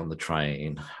 then they get on the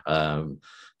train.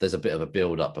 There's a bit of a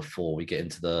build up before we get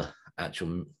into the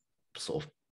actual sort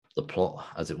of the plot,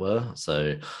 as it were.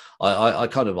 So I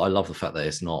love the fact that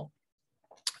it's not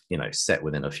set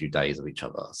within a few days of each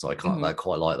other. So I quite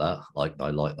like that. Like, I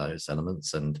like those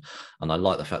elements, and I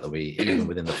like the fact that we, even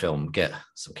within the film, get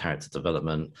some character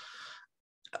development.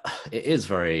 It is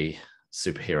very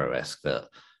superhero-esque that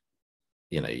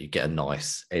you get a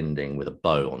nice ending with a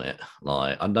bow on it.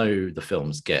 Like, I know the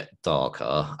films get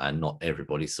darker and not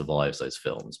everybody survives those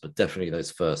films, but definitely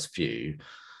those first few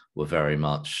were very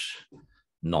much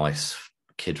nice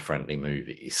kid-friendly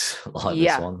movies like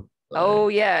this one. Oh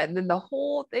yeah, and then the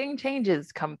whole thing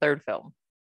changes come third film.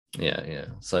 Yeah.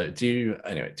 So do you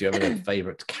have a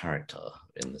favorite character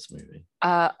in this movie?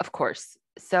 Of course.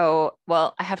 So,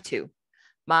 well, I have two.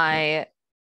 My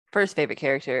first favorite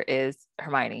character is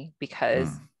Hermione, because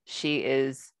she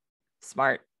is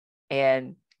smart,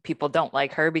 and people don't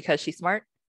like her because she's smart,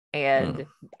 and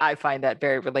I find that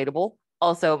very relatable.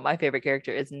 Also, my favorite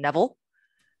character is Neville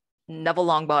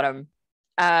Longbottom.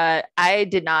 I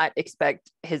did not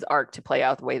expect his arc to play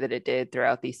out the way that it did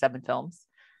throughout these 7 films.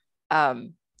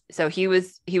 So he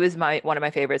was one of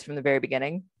my favorites from the very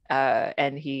beginning,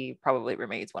 and he probably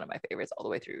remains one of my favorites all the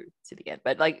way through to the end.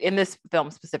 But like in this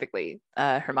film specifically,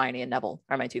 Hermione and Neville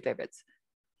are my 2 favorites.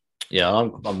 Yeah,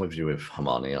 I'm with you with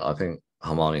Hermione. I think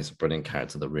Hermione is a brilliant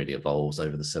character that really evolves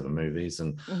over the 7 movies,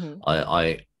 and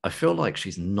I feel like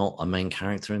she's not a main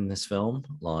character in this film.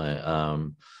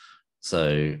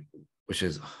 Which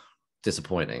is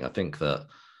disappointing. I think that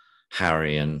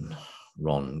Harry and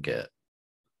Ron get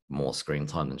more screen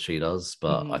time than she does,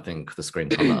 but I think the screen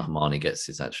time that Hermione gets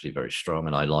is actually very strong,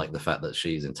 and I like the fact that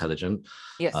she's intelligent.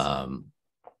 Yes.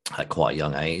 At quite a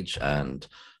young age, and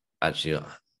actually,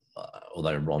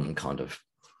 although Ron kind of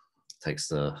takes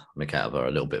the mick out of her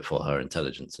a little bit for her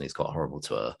intelligence, and he's quite horrible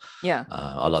to her. Yeah.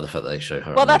 I like the fact that they show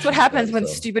her. Well, that's what emotions happens there when as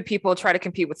well. stupid people try to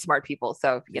compete with smart people.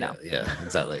 So, you know. Yeah,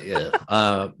 exactly. Yeah.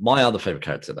 My other favorite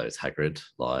character though is Hagrid.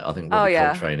 Like, I think Oh Robbie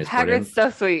yeah, Coltrane is Hagrid's brilliant. so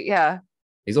sweet. Yeah.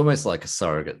 He's almost like a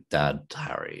surrogate dad to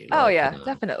Harry. Oh like, yeah, you know.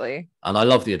 definitely. And I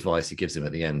love the advice he gives him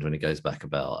at the end when he goes back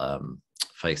about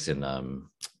facing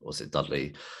what's it,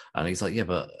 Dudley, and he's like, yeah,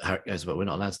 but Harry goes, but we're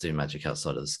not allowed to do magic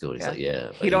outside of the school. He's like, yeah,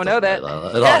 but You don't know that.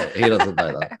 Like, he doesn't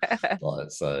know that. Like,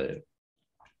 so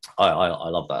I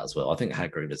love that as well. I think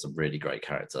Hagrid is a really great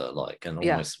character. Like, and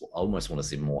almost want to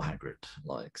see more Hagrid.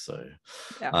 Like, so.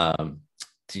 Yeah.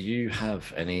 Do you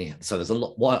have any? So there's a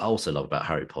lot. What I also love about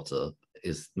Harry Potter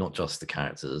is not just the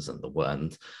characters and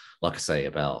and like I say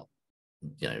about,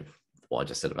 you know, what I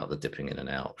just said about the dipping in and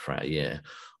out throughout a year.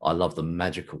 I love the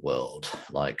magical world,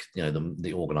 like, you know,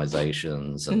 the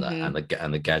organizations and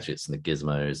the gadgets and the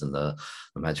gizmos and the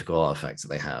magical artifacts that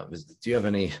they have. Do you have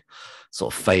any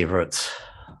sort of favorite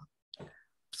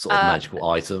sort of magical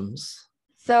items?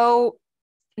 So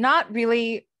not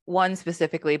really one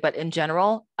specifically, but in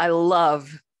general, I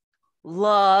love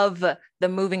the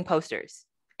moving posters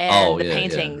and the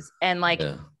paintings and like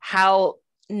how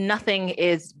nothing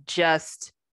is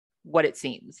just what it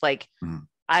seems like.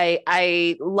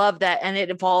 I love that, and it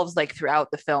evolves like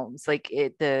throughout the films. Like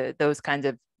those kinds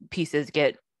of pieces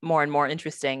get more and more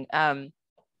interesting.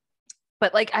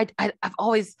 But like I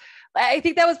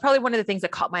think that was probably one of the things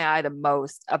that caught my eye the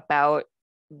most about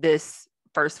this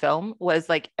first film was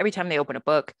like every time they open a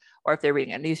book or if they're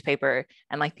reading a newspaper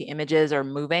and like the images are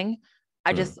moving,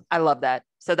 I love that.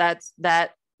 So that's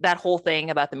that whole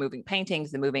thing about the moving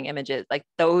paintings, the moving images, like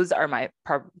those are my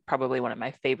probably one of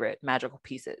my favorite magical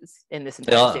pieces in this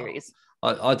entire series.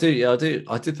 I do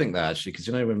think that actually, because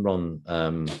you know when Ron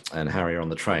and Harry are on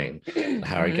the train,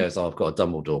 Harry goes, "Oh, I've got a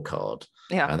Dumbledore card,"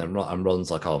 and then Ron's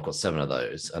like, "Oh, I've got 7 of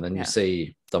those," and then you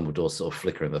see Dumbledore sort of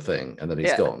flickering the thing, and then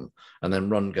he's gone, and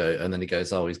then and then he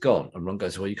goes, "Oh, he's gone," and Ron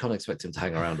goes, "Well, you can't expect him to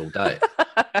hang around all day,"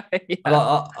 and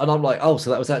I'm like, "Oh,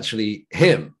 so that was actually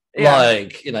him."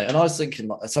 Like, you know, and I was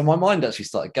thinking, so my mind actually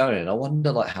started going, I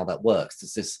wonder like how that works.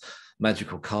 Does this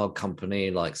magical card company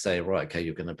like say, right, okay,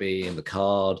 you're going to be in the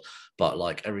card, but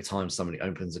like every time somebody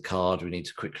opens a card, we need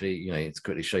to quickly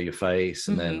show your face,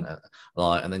 and then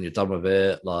and then you're done with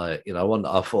it. Like, you know,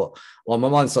 I thought, well, my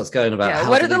mind starts going about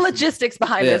what are the logistics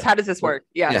behind this? How does this work?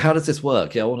 How does this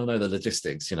work? I want to know the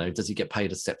logistics. You know, does he get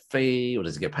paid a set fee, or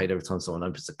does he get paid every time someone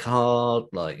opens a card?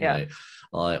 Like, you know,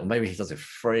 like, or maybe he does it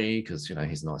free because, you know,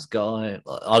 he's a nice guy.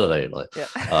 Like, I don't know. Like,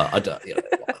 I don't. You know,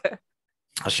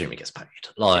 I assume he gets paid.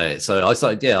 Like, so I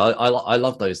started. I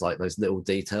love those those little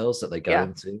details that they go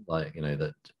into. Like, you know,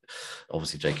 that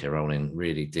obviously J.K. Rowling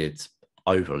really did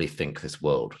overly think this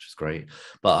world, which is great.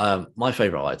 But my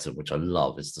favorite item, which I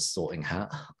love, is the sorting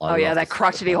hat. That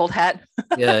crotchety old hat.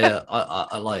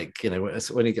 I like, you know,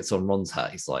 when he gets on Ron's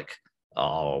hat, he's like,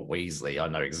 "Oh, Weasley, I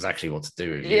know exactly what to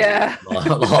do with you."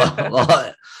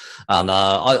 And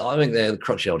I think the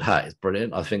crotchety old hat is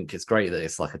brilliant. I think it's great that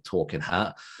it's like a talking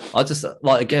hat. I just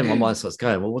like, again, my mind starts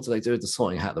going, well, what do they do with the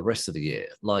sorting hat the rest of the year?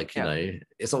 Like, you know,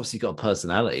 it's obviously got a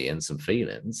personality and some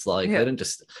feelings. Like, they don't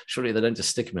just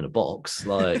stick him in a box.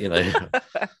 Like, you know,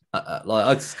 like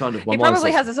I just kind of, he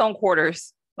probably has his own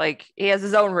quarters. Like, he has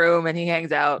his own room and he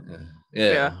hangs out.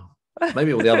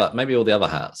 Maybe all the other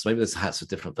hats. Maybe there's hats for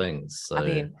different things. So, I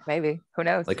mean, maybe, who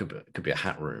knows? Like, could be a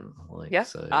hat room. Like,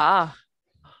 so,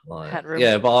 like, hat room.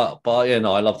 Yeah, but yeah,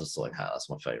 no, I love the sorting hat.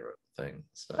 That's my favorite thing.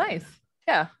 So, nice.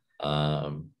 Yeah.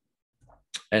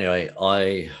 Anyway,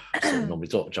 I normally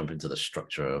jump into the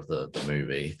structure of the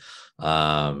movie. What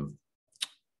are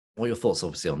your thoughts,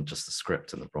 obviously, on just the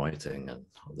script and the writing and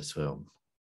of this film?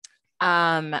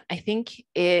 I think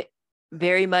it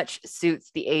very much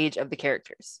suits the age of the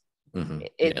characters.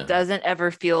 It doesn't ever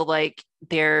feel like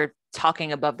they're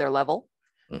talking above their level.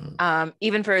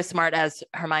 Even for as smart as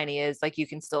Hermione is, like, you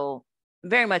can still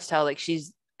very much tell like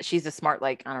she's a smart,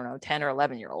 like, I don't know, 10 or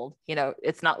 11-year-old. You know,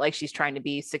 it's not like she's trying to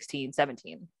be 16,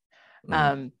 17.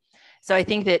 So I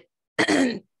think that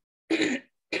I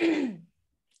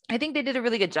think they did a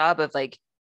really good job of like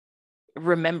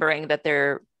remembering that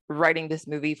they're writing this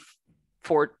movie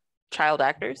for child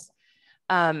actors.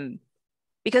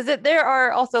 Because there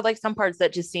are also like some parts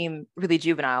that just seem really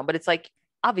juvenile, but it's like,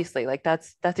 obviously, like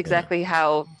that's exactly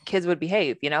how kids would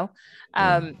behave, you know?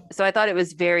 So I thought it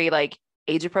was very like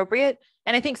age appropriate.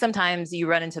 And I think sometimes you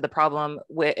run into the problem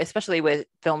especially with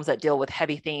films that deal with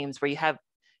heavy themes where you have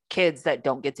kids that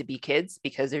don't get to be kids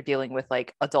because they're dealing with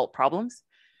like adult problems.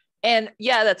 And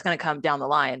yeah, that's going to come down the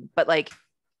line. But like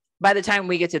by the time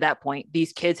we get to that point,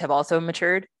 these kids have also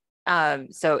matured.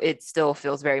 So it still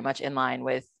feels very much in line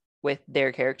with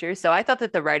their characters. So I thought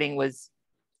that the writing was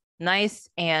nice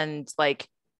and like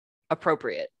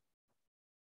appropriate.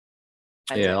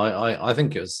 I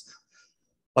think it was.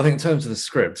 I think in terms of the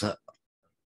script,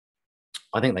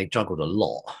 I think they juggled a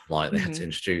lot. Like they had to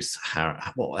introduce Harry.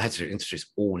 Well, they had to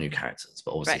introduce all new characters,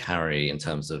 but obviously Harry, in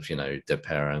terms of dead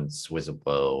parents, Wizard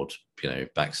World,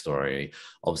 backstory.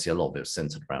 Obviously, a lot of it was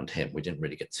centered around him. We didn't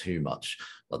really get too much.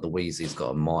 Like the Weasleys got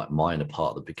a minor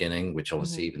part at the beginning, which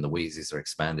obviously even the Weasleys are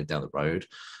expanded down the road.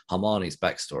 Hermione's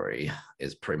backstory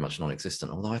is pretty much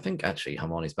non-existent. Although I think actually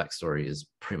Hermione's backstory is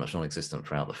pretty much non-existent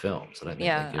throughout the films. I don't think.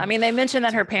 Yeah, I mean, they mentioned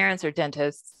that her parents are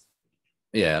dentists.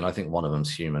 Yeah, and I think one of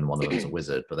them's human, one of them's a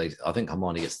wizard. But I think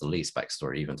Hermione gets the least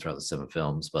backstory even throughout the 7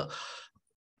 films. But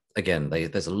again,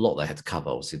 there's a lot they had to cover.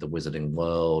 Obviously, the wizarding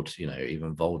world,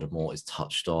 even Voldemort is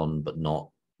touched on, but not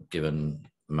given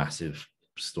massive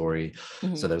story.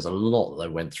 So there was a lot that they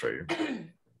went through.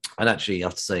 And actually, I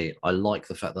have to say, I like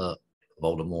the fact that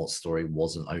Voldemort's story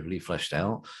wasn't overly fleshed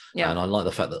out. Yeah. And I like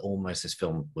the fact that almost this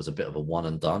film was a bit of a one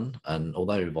and done. And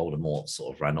although Voldemort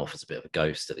sort of ran off as a bit of a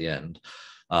ghost at the end,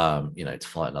 to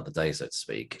fight another day, so to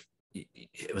speak,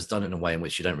 it was done in a way in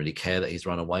which you don't really care that he's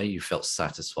run away. You felt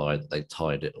satisfied that they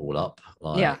tied it all up,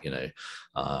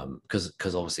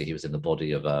 because obviously he was in the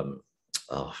body of I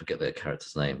forget their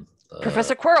character's name,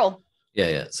 Professor Quirrell.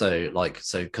 Yeah. So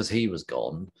because he was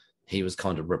gone, he was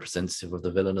kind of representative of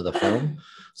the villain of the film.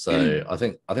 So I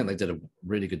think they did a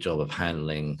really good job of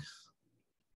handling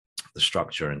the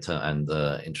structure and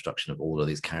the introduction of all of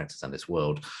these characters and this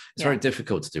world. It's very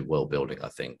difficult to do world building, I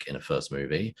think, in a first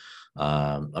movie.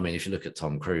 I mean, if you look at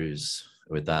Tom Cruise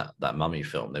with that Mummy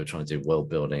film, they were trying to do world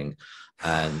building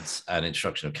and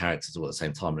introduction of characters all at the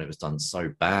same time, and it was done so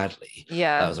badly.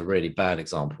 Yeah, that was a really bad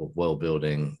example of world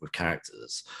building with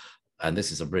characters. And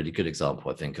this is a really good example,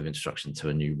 I think, of introduction to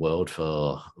a new world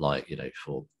for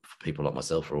for people like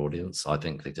myself or audience. I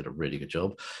think they did a really good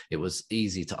job. It was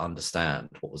easy to understand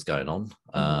what was going on.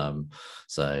 And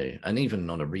even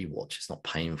on a rewatch, it's not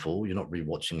painful. You're not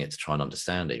rewatching it to try and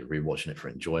understand it. You're rewatching it for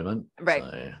enjoyment. Right.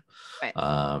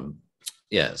 So,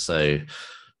 So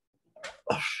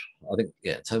I think,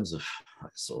 in terms of I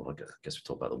guess we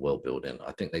talk about the world building.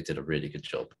 I think they did a really good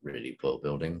job, really world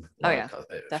building.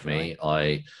 For me,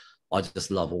 I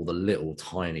just love all the little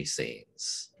tiny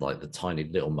scenes, like the tiny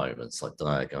little moments, like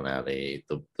Diagon Alley,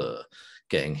 the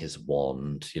getting his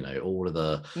wand, all of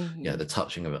the, the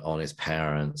touching of it on his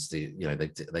parents. They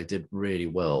did really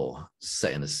well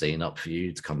setting the scene up for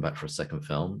you to come back for a second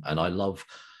film. And I love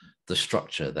the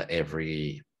structure that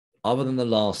other than the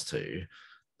last 2,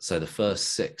 so the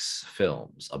first 6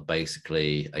 films are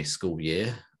basically a school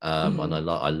year, and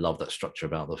I love that structure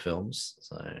about the films.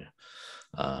 So.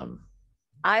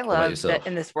 I love that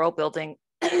in this world building,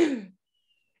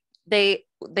 they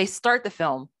start the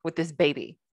film with this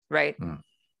baby, right?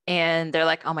 And they're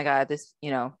like, oh my God, this,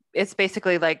 it's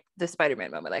basically like the Spider-Man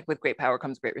moment, like with great power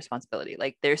comes great responsibility.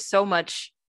 Like there's so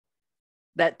much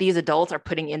that these adults are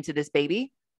putting into this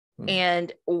baby.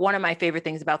 And one of my favorite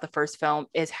things about the first film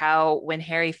is how when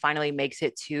Harry finally makes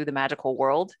it to the magical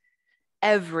world,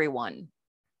 everyone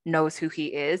knows who he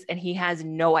is and he has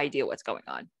no idea what's going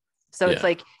on. So it's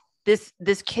like, this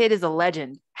kid is a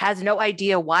legend, has no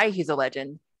idea why he's a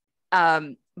legend.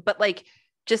 But like,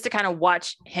 just to kind of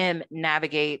watch him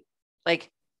navigate, like,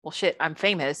 well, shit, I'm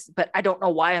famous, but I don't know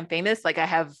why I'm famous. Like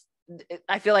I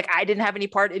feel like I didn't have any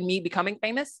part in me becoming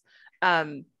famous.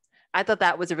 I thought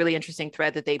that was a really interesting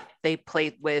thread that they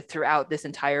played with throughout this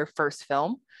entire first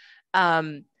film.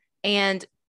 And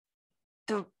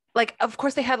of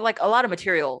course they had like a lot of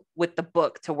material with the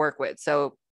book to work with.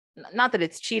 So not that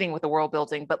it's cheating with the world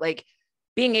building, but like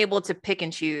being able to pick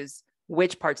and choose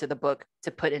which parts of the book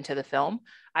to put into the film.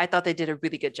 I thought they did a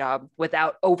really good job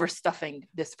without overstuffing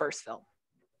this first film.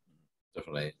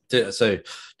 Definitely. So did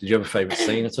you have a favorite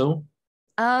scene at all?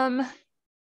 I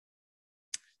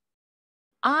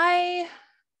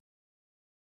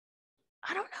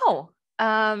don't know.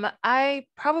 I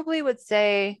probably would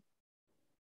say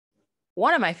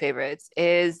one of my favorites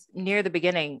is near the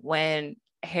beginning when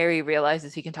Harry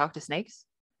realizes he can talk to snakes,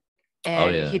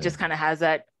 and he just kind of has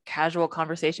that casual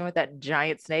conversation with that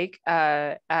giant snake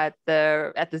at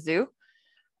the zoo,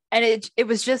 and it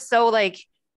was just so like,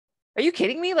 are you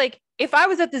kidding me? Like if I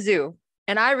was at the zoo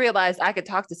and I realized I could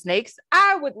talk to snakes,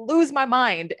 I would lose my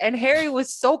mind. And Harry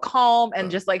was so calm and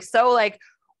just like so like,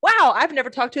 wow, I've never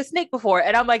talked to a snake before.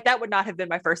 And I'm like, that would not have been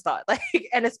my first thought. Like,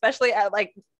 and especially at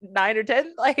like 9 or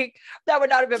 10, like that would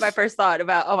not have been my first thought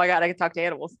about, oh my God, I can talk to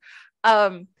animals.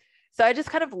 So I just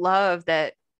kind of love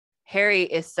that Harry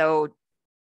is so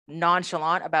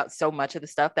nonchalant about so much of the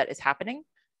stuff that is happening.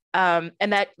 And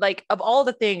that like of all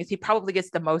the things, he probably gets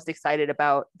the most excited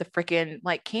about the freaking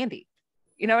like candy.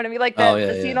 You know what I mean? Like that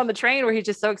the scene on the train where he's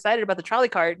just so excited about the trolley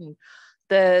cart and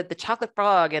the chocolate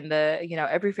frog and the, you know,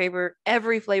 every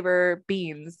flavor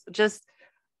beans. Just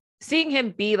seeing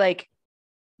him be like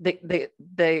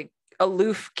the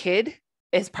aloof kid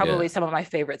is probably some of my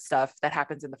favorite stuff that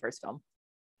happens in the first film.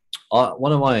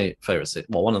 One of my favorites,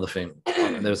 well, one of the things,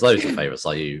 there was loads of favorites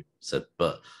like you said,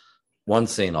 but one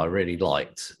scene I really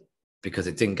liked because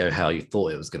it didn't go how you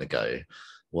thought it was going to go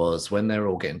was when they're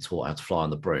all getting taught how to fly on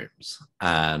the brooms,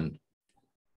 and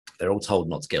they're all told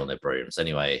not to get on their brooms.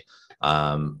 Anyway,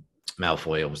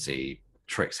 Malfoy obviously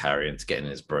tricks Harry into getting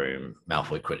his broom.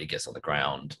 Malfoy quickly gets on the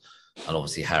ground, and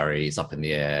obviously Harry's up in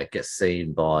the air, gets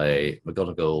seen by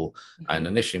McGonagall, and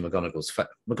initially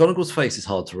McGonagall's face is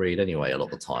hard to read anyway a lot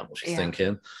of the time, what she's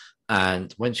thinking.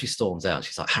 And when she storms out,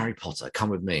 she's like, Harry Potter, come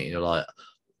with me. And you're like,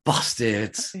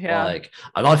 busted. Like,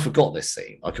 and I forgot this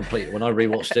scene. I completely, when I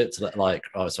rewatched it to like,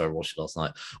 oh sorry, I watched it last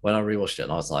night. When I rewatched it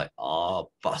and I was like, oh,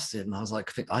 busted. And I was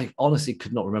like, I honestly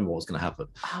could not remember what was going to happen.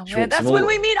 Oh, man, that's when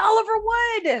we meet Oliver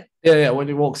Wood. Yeah, when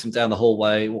he walks him down the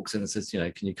hallway, walks in and says, you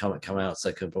know, can you come out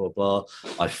second, blah blah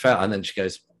blah. And then she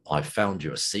goes, I found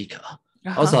you a seeker.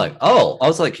 I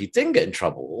was like, he didn't get in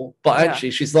trouble, but actually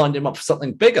she's lined him up for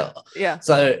something bigger.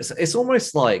 So it's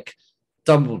almost like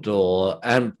Dumbledore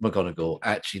and McGonagall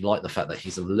actually like the fact that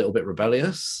he's a little bit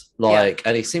rebellious,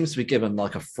 and he seems to be given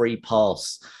like a free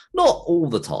pass, not all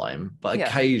the time, but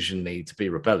occasionally to be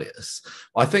rebellious.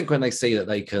 I think when they see that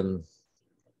they can,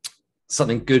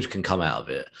 something good can come out of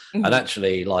it, and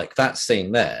actually like that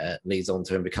scene there leads on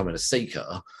to him becoming a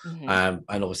seeker, and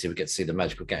obviously we get to see the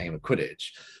magical game of Quidditch,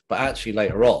 but actually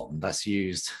later on that's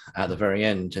used at the very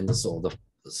end in the sort of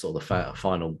the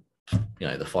final, you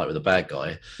know, the fight with the bad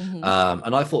guy. And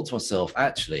I thought to myself,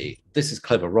 actually, this is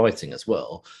clever writing as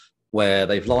well, where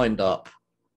they've lined up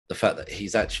the fact that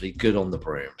he's actually good on the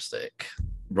broomstick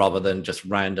rather than just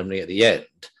randomly at the end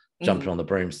jumping on the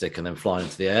broomstick and then flying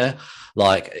into the air.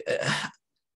 Like,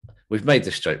 we've made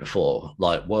this joke before,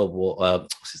 like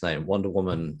what's his name, Wonder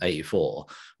Woman 84,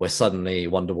 where suddenly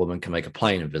Wonder Woman can make a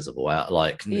plane invisible out,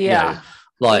 like, you know,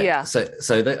 like, so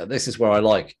this is where I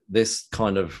like this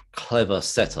kind of clever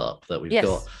setup that we've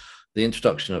got. The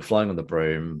introduction of flying on the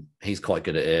broom, he's quite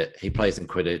good at it. He plays in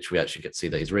Quidditch. We actually get to see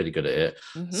that he's really good at it.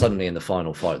 Suddenly in the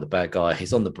final fight with the bad guy,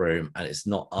 he's on the broom, and it's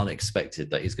not unexpected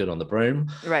that he's good on the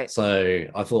broom. Right. So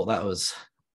I thought that was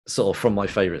sort of from my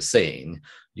favorite scene.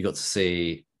 You got to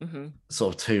see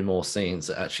sort of two more scenes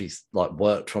that actually like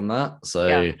worked from that.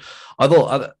 So I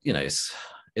thought, you know,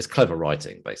 it's clever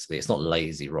writing, basically. It's not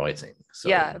lazy writing. So.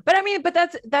 Yeah, but I mean, but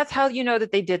that's how you know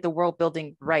that they did the world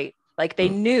building right. Like they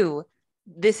knew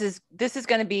this is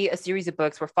going to be a series of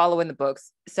books. We're following the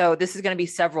books, so this is going to be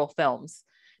several films.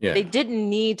 They didn't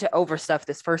need to overstuff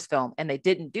this first film, and they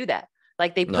didn't do that.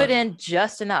 Like they put in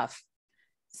just enough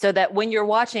so that when you're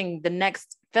watching the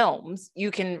next films,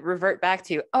 you can revert back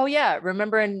to, oh yeah,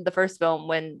 remember in the first film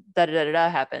when da da da da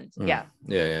happened. Yeah,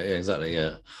 exactly.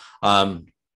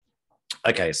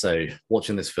 Okay, so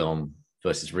watching this film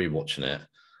versus rewatching it,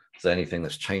 is there anything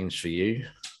that's changed for you?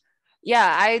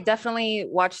 Yeah, I definitely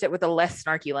watched it with a less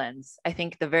snarky lens. I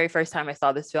think the very first time I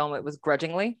saw this film, it was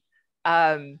grudgingly.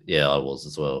 Yeah, I was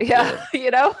as well. Yeah.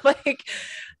 You know, like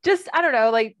just, I don't know,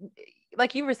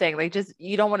 like you were saying, like just,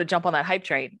 you don't want to jump on that hype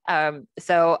train.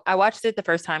 So I watched it the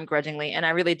first time grudgingly, and I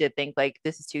really did think like,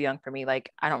 this is too young for me.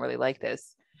 Like, I don't really like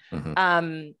this.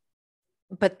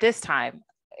 But this time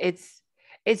it's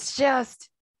just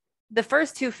the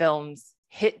first two films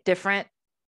hit different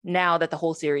now that the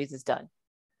whole series is done.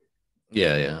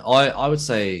 I would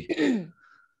say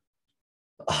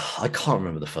I can't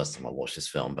remember the first time I watched this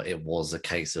film, but it was a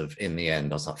case of, in the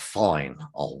end, I was like, fine,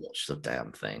 I'll watch the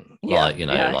damn thing. Like, you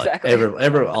know, like exactly.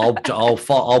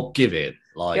 I'll give it.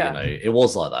 Like, you know, it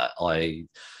was like that. I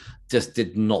just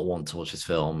did not want to watch this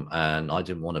film, and I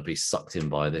didn't want to be sucked in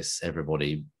by this.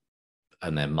 Everybody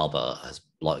and their mother as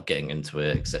like getting into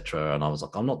it, etc. And I was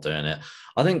like, I'm not doing it.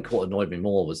 I think what annoyed me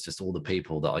more was just all the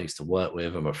people that I used to work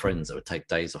with and my friends that would take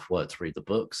days off work to read the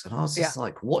books. And I was just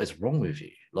like, what is wrong with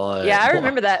you? Like, I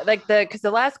remember that. Like because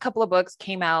the last couple of books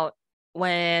came out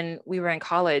when we were in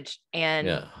college,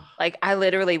 and like I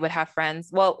literally would have friends.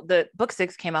 Well, the book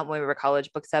 6 came out when we were in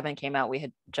college. Book 7 came out. We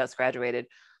had just graduated.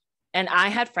 And I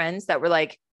had friends that were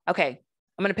like, okay,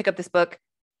 I'm going to pick up this book.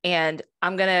 and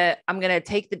I'm gonna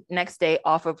take the next day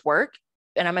off of work,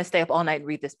 and I'm gonna stay up all night and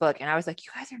read this book. And I was like,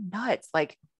 you guys are nuts.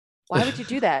 Like, why would you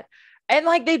do that? And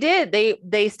like they did,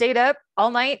 they stayed up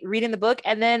all night reading the book,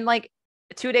 and then like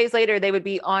 2 days later they would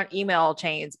be on email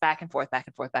chains back and forth, back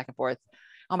and forth, back and forth.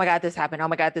 Oh my God, this happened. Oh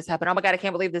my God, this happened. Oh my God, I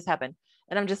can't believe this happened.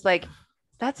 And I'm just like,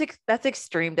 that's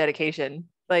extreme dedication.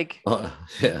 Like,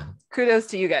 yeah, kudos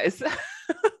to you guys.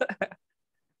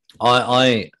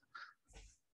 I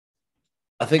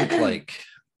think like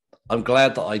I'm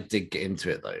glad that I did get into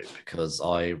it though, because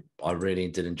I really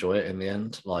did enjoy it in the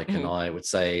end. Like, and I would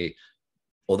say,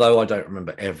 although I don't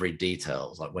remember every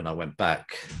detail, like when I went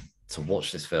back to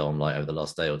watch this film, like over the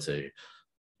last day or two,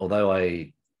 although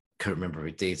I couldn't remember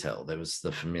every detail, there was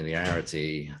the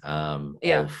familiarity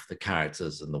of the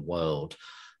characters and the world.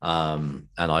 And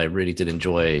I really did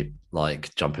enjoy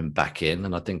like jumping back in.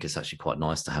 And I think it's actually quite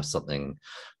nice to have something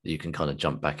that you can kind of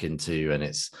jump back into. And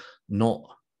it's not,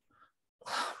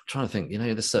 I'm trying to think, you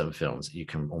know, there's certain films that you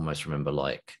can almost remember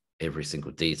like every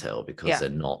single detail because they're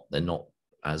not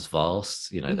as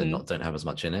vast, you know, don't have as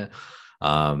much in it.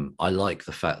 I like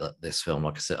the fact that this film,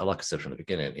 like I said from the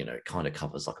beginning, you know, it kind of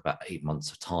covers like about 8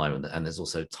 months of time, and there's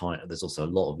also a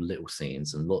lot of little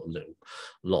scenes and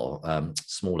lot of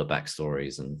smaller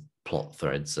backstories and plot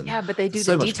threads, and but they do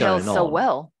the details so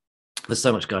well. There's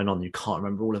so much going on, you can't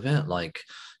remember all of it. Like,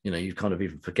 you know, you kind of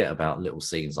even forget about little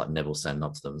scenes like Neville standing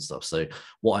up to them and stuff. So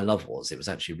what I love was it was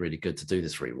actually really good to do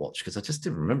this rewatch because I just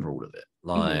didn't remember all of it.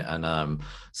 Like, and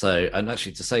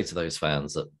actually to say to those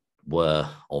fans that were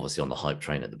obviously on the hype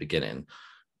train at the beginning,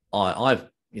 I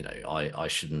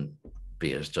shouldn't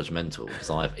be as judgmental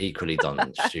because I've equally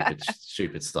done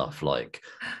stupid stuff like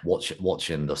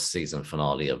watching the season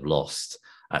finale of Lost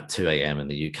at 2 a.m. in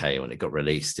the UK when it got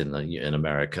released in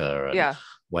America,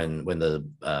 and when the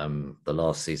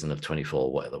last season of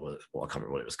 24, I can't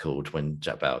remember what it was called, when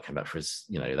Jack Bauer came back for his,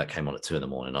 you know, that came on at 2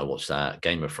 a.m. I watched that.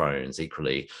 Game of Thrones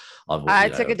equally. I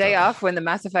took a day off when the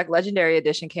Mass Effect Legendary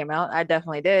Edition came out. I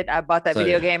definitely did. I bought that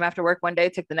video game after work one day,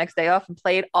 took the next day off and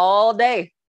played all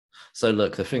day. So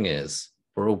look, the thing is,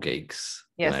 we're all geeks.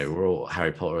 Yes. You know, we're all,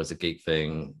 Harry Potter is a geek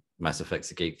thing, Mass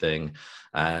Effect's a geek thing,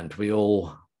 and we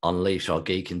all unleash our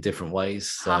geek in different ways.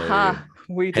 So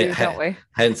we do, don't we?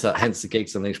 Hence the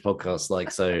Geeks Unleashed podcast. Like,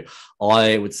 so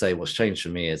I would say what's changed for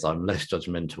me is I'm less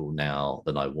judgmental now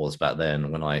than I was back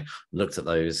then when I looked at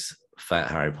those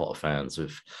fat Harry Potter fans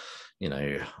with, you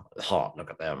know, heart, look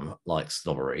at them, like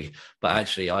snobbery. But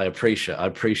actually I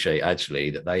appreciate actually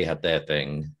that they had their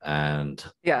thing and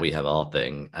we have our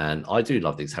thing. And I do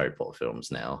love these Harry Potter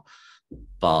films now.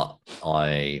 But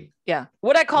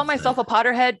would I call myself a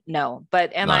Potterhead? No.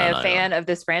 But am I a fan of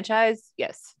this franchise?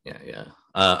 Yes. Yeah.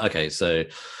 Okay, so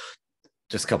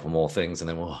just a couple more things and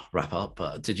then we'll wrap up.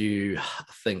 Did you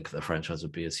think the franchise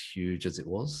would be as huge as it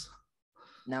was?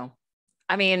 No.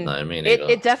 I mean, no, me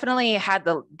it definitely had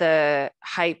the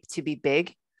hype to be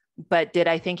big, but did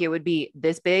I think it would be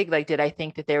this big? Like, did I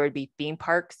think that there would be theme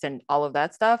parks and all of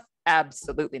that stuff?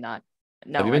 Absolutely not.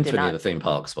 No. Have you been to any of the theme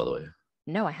parks, by the way?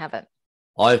 No, I haven't.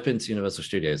 I've been to Universal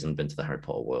Studios and been to the Harry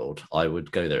Potter world. I would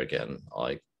go there again.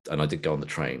 I did go on the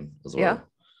train as well.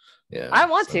 Yeah. I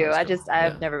want to.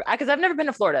 I've never, because I've never been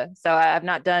to Florida, so I've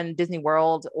not done Disney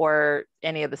World or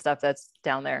any of the stuff that's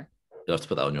down there. You have to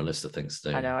put that on your list of things to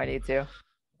do. I know, I need to.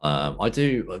 I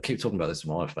keep talking about this with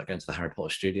my wife about going to the Harry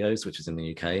Potter Studios, which is in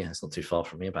the UK. It's not too far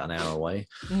from me, about an hour away.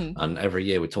 And every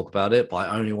year we talk about it, but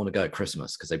I only want to go at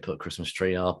Christmas because they put a Christmas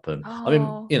tree up. And I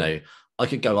mean, you know, I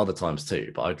could go other times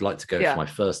too, but I'd like to go for my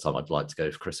first time. I'd like to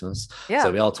go for Christmas.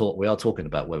 So we are talking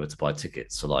about whether to buy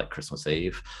tickets for like Christmas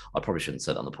Eve. I probably shouldn't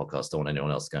say that on the podcast. Don't want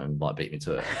anyone else to go and like beat me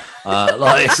to it.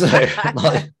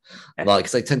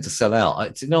 Because they tend to sell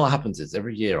out. You know what happens is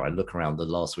every year I look around the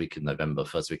last week in November,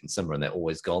 first week in December, and they're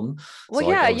always gone. Well,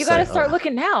 so you got to start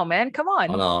looking now, man. Come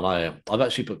on. I know. I've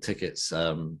actually booked tickets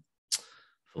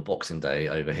for Boxing Day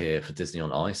over here for Disney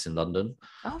on Ice in London.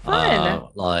 Oh,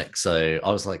 fun. So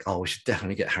I was like, we should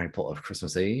definitely get Harry Potter for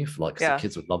Christmas Eve, like, the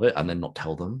kids would love it, and then not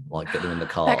tell them, like, get them in the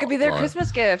car. That could be their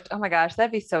Christmas gift. Oh my gosh,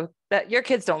 that'd be that your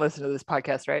kids don't listen to this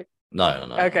podcast, right? No.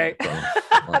 Okay.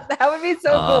 That would be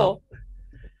so cool.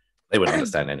 They wouldn't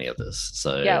understand any of this.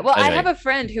 So yeah, well, anyway. I have a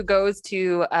friend who goes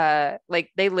to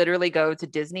they literally go to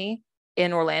Disney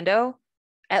in Orlando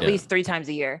at least 3 times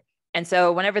a year. And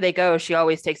so whenever they go, she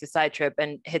always takes a side trip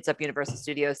and hits up Universal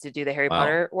Studios to do the Harry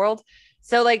Potter world.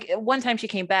 So like one time she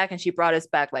came back and she brought us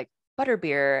back like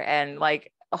butterbeer and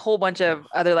like a whole bunch of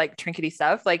other like trinkety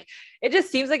stuff. Like it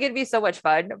just seems like it'd be so much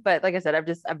fun. But like I said,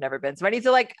 I've never been. So I need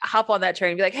to like hop on that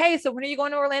train and be like, hey, so when are you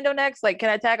going to Orlando next? Like, can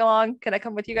I tag along? Can I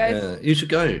come with you guys? Yeah, you should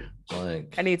go.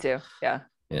 Like, I need to. Yeah.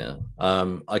 Yeah.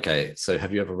 Okay. So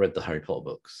have you ever read the Harry Potter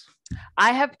books?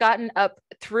 I have gotten up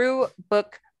through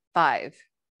book 5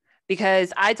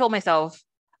 because I told myself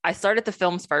I started the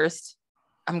films first.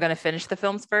 I'm going to finish the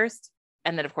films first.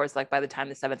 And then, of course, like by the time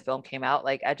the 7th film came out,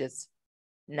 like I just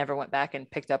never went back and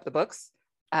picked up the books.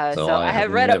 So I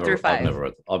have read up through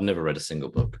 5. I've never read a single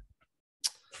book.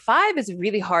 5 is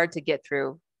really hard to get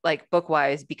through, like book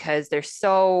wise, because there's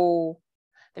so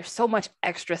much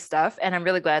extra stuff, and I'm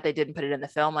really glad they didn't put it in the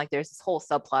film. Like there's this whole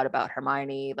subplot about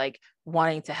Hermione like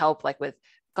wanting to help like with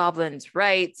goblins'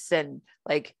 rights and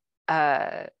like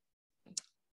it's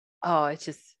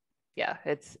just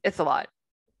it's a lot.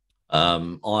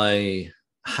 I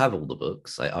have all the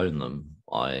books. I own them.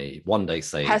 I one day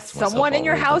say, has someone in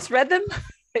your house read them?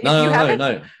 No,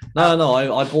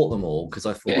 I bought them all because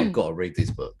I thought I've got to read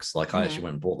these books. Like I actually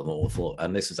went and bought them all.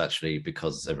 And this was actually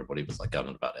because everybody was like going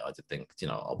on about it. I did think,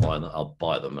 I'll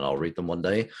buy them and I'll read them one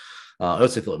day. I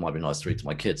also thought it might be nice to read to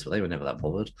my kids, but they were never that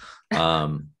bothered.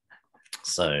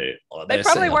 So they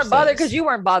probably weren't bothered because you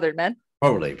weren't bothered, man.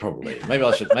 Probably. Maybe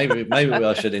I should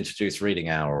I should introduce reading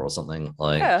hour or something.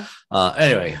 Like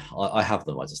anyway, I have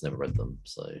them. I just never read them.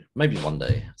 So maybe one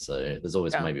day. So there's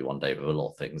always maybe one day with a lot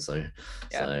of things. So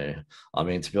I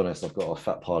mean, to be honest, I've got a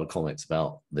fat pile of comics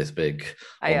about this big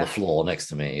on the floor next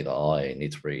to me that I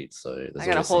need to read. So I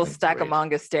got a whole stack of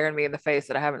manga staring me in the face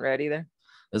that I haven't read either.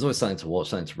 There's always something to watch,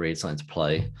 something to read, something to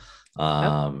play.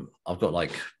 I've got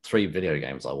like 3 video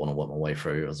games I want to work my way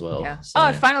through as well. So.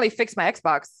 I finally fixed my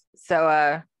Xbox, so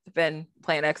I've been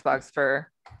playing Xbox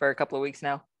for a couple of weeks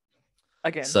now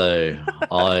again. So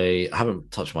I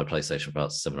haven't touched my PlayStation for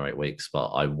about 7 or 8 weeks, but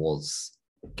I was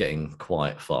getting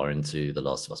quite far into The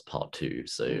Last of Us Part 2,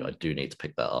 so I do need to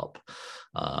pick that up.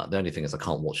 The only thing is I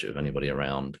can't watch it with anybody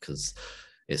around because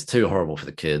it's too horrible for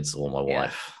the kids or my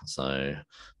wife. So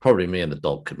probably me and the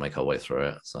dog could make our way through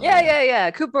it. So yeah.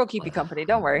 Cooper will keep you company.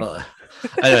 Don't worry.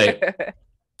 Anyway,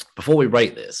 before we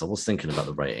rate this, I was thinking about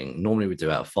the rating. Normally we do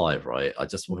out of 5, right? I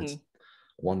just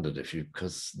wondered if you,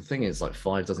 because the thing is like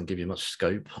 5 doesn't give you much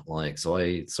scope. Like, so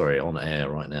on air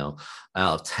right now,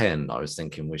 out of 10, I was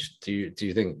thinking do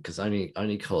you think, because only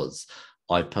because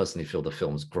I personally feel the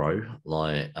films grow,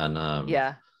 like,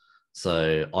 and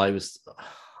so I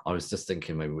was just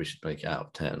thinking maybe we should make it out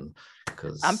of 10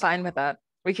 because I'm fine with that.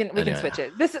 We can switch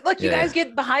it. This is look, you guys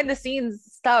get behind the scenes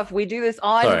stuff. We do this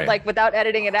on like without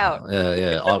editing it out.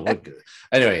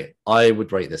 Anyway, I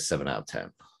would rate this 7 out of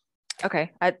 10.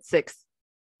 Okay, at 6,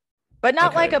 but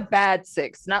not like a bad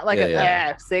 6, not like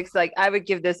a 6. Like I would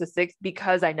give this a 6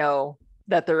 because I know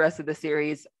that the rest of the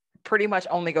series pretty much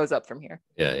only goes up from here.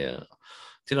 Yeah.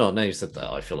 Do you know what? Now you said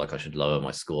that, I feel like I should lower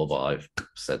my score, but I've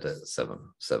said it 7.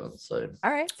 So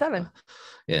all right, 7.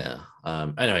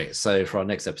 Anyway, so for our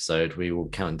next episode, we will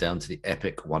count down to the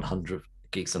epic 100th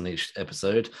Geeks Unleashed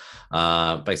episode.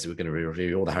 Basically, we're going to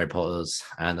review all the Harry Potters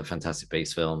and the Fantastic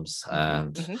Beasts films,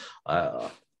 and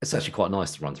it's actually quite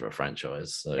nice to run through a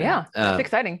franchise. So it's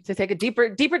exciting to take a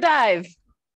deeper dive.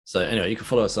 So anyway, you can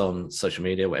follow us on social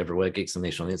media. We're everywhere. Geeks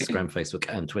Unleashed on Instagram, Facebook,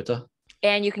 and Twitter.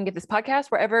 And you can get this podcast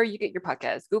wherever you get your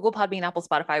podcasts. Google, Podbean, Apple,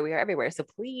 Spotify. We are everywhere. So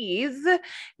please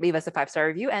leave us a 5-star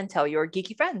review and tell your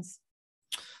geeky friends.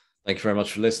 Thank you very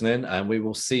much for listening. And we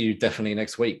will see you definitely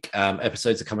next week.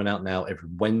 Episodes are coming out now every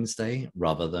Wednesday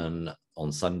rather than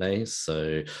on Sundays.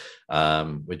 So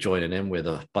we're joining in with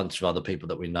a bunch of other people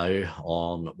that we know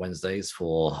on Wednesdays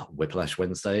for Whiplash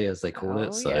Wednesday, as they call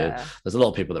it. So there's a lot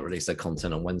of people that release their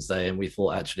content on Wednesday, and we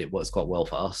thought actually it works quite well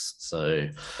for us. So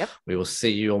we will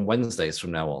see you on Wednesdays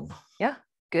from now on. Yeah.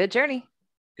 Good journey.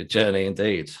 Good journey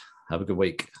indeed. Have a good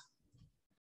week.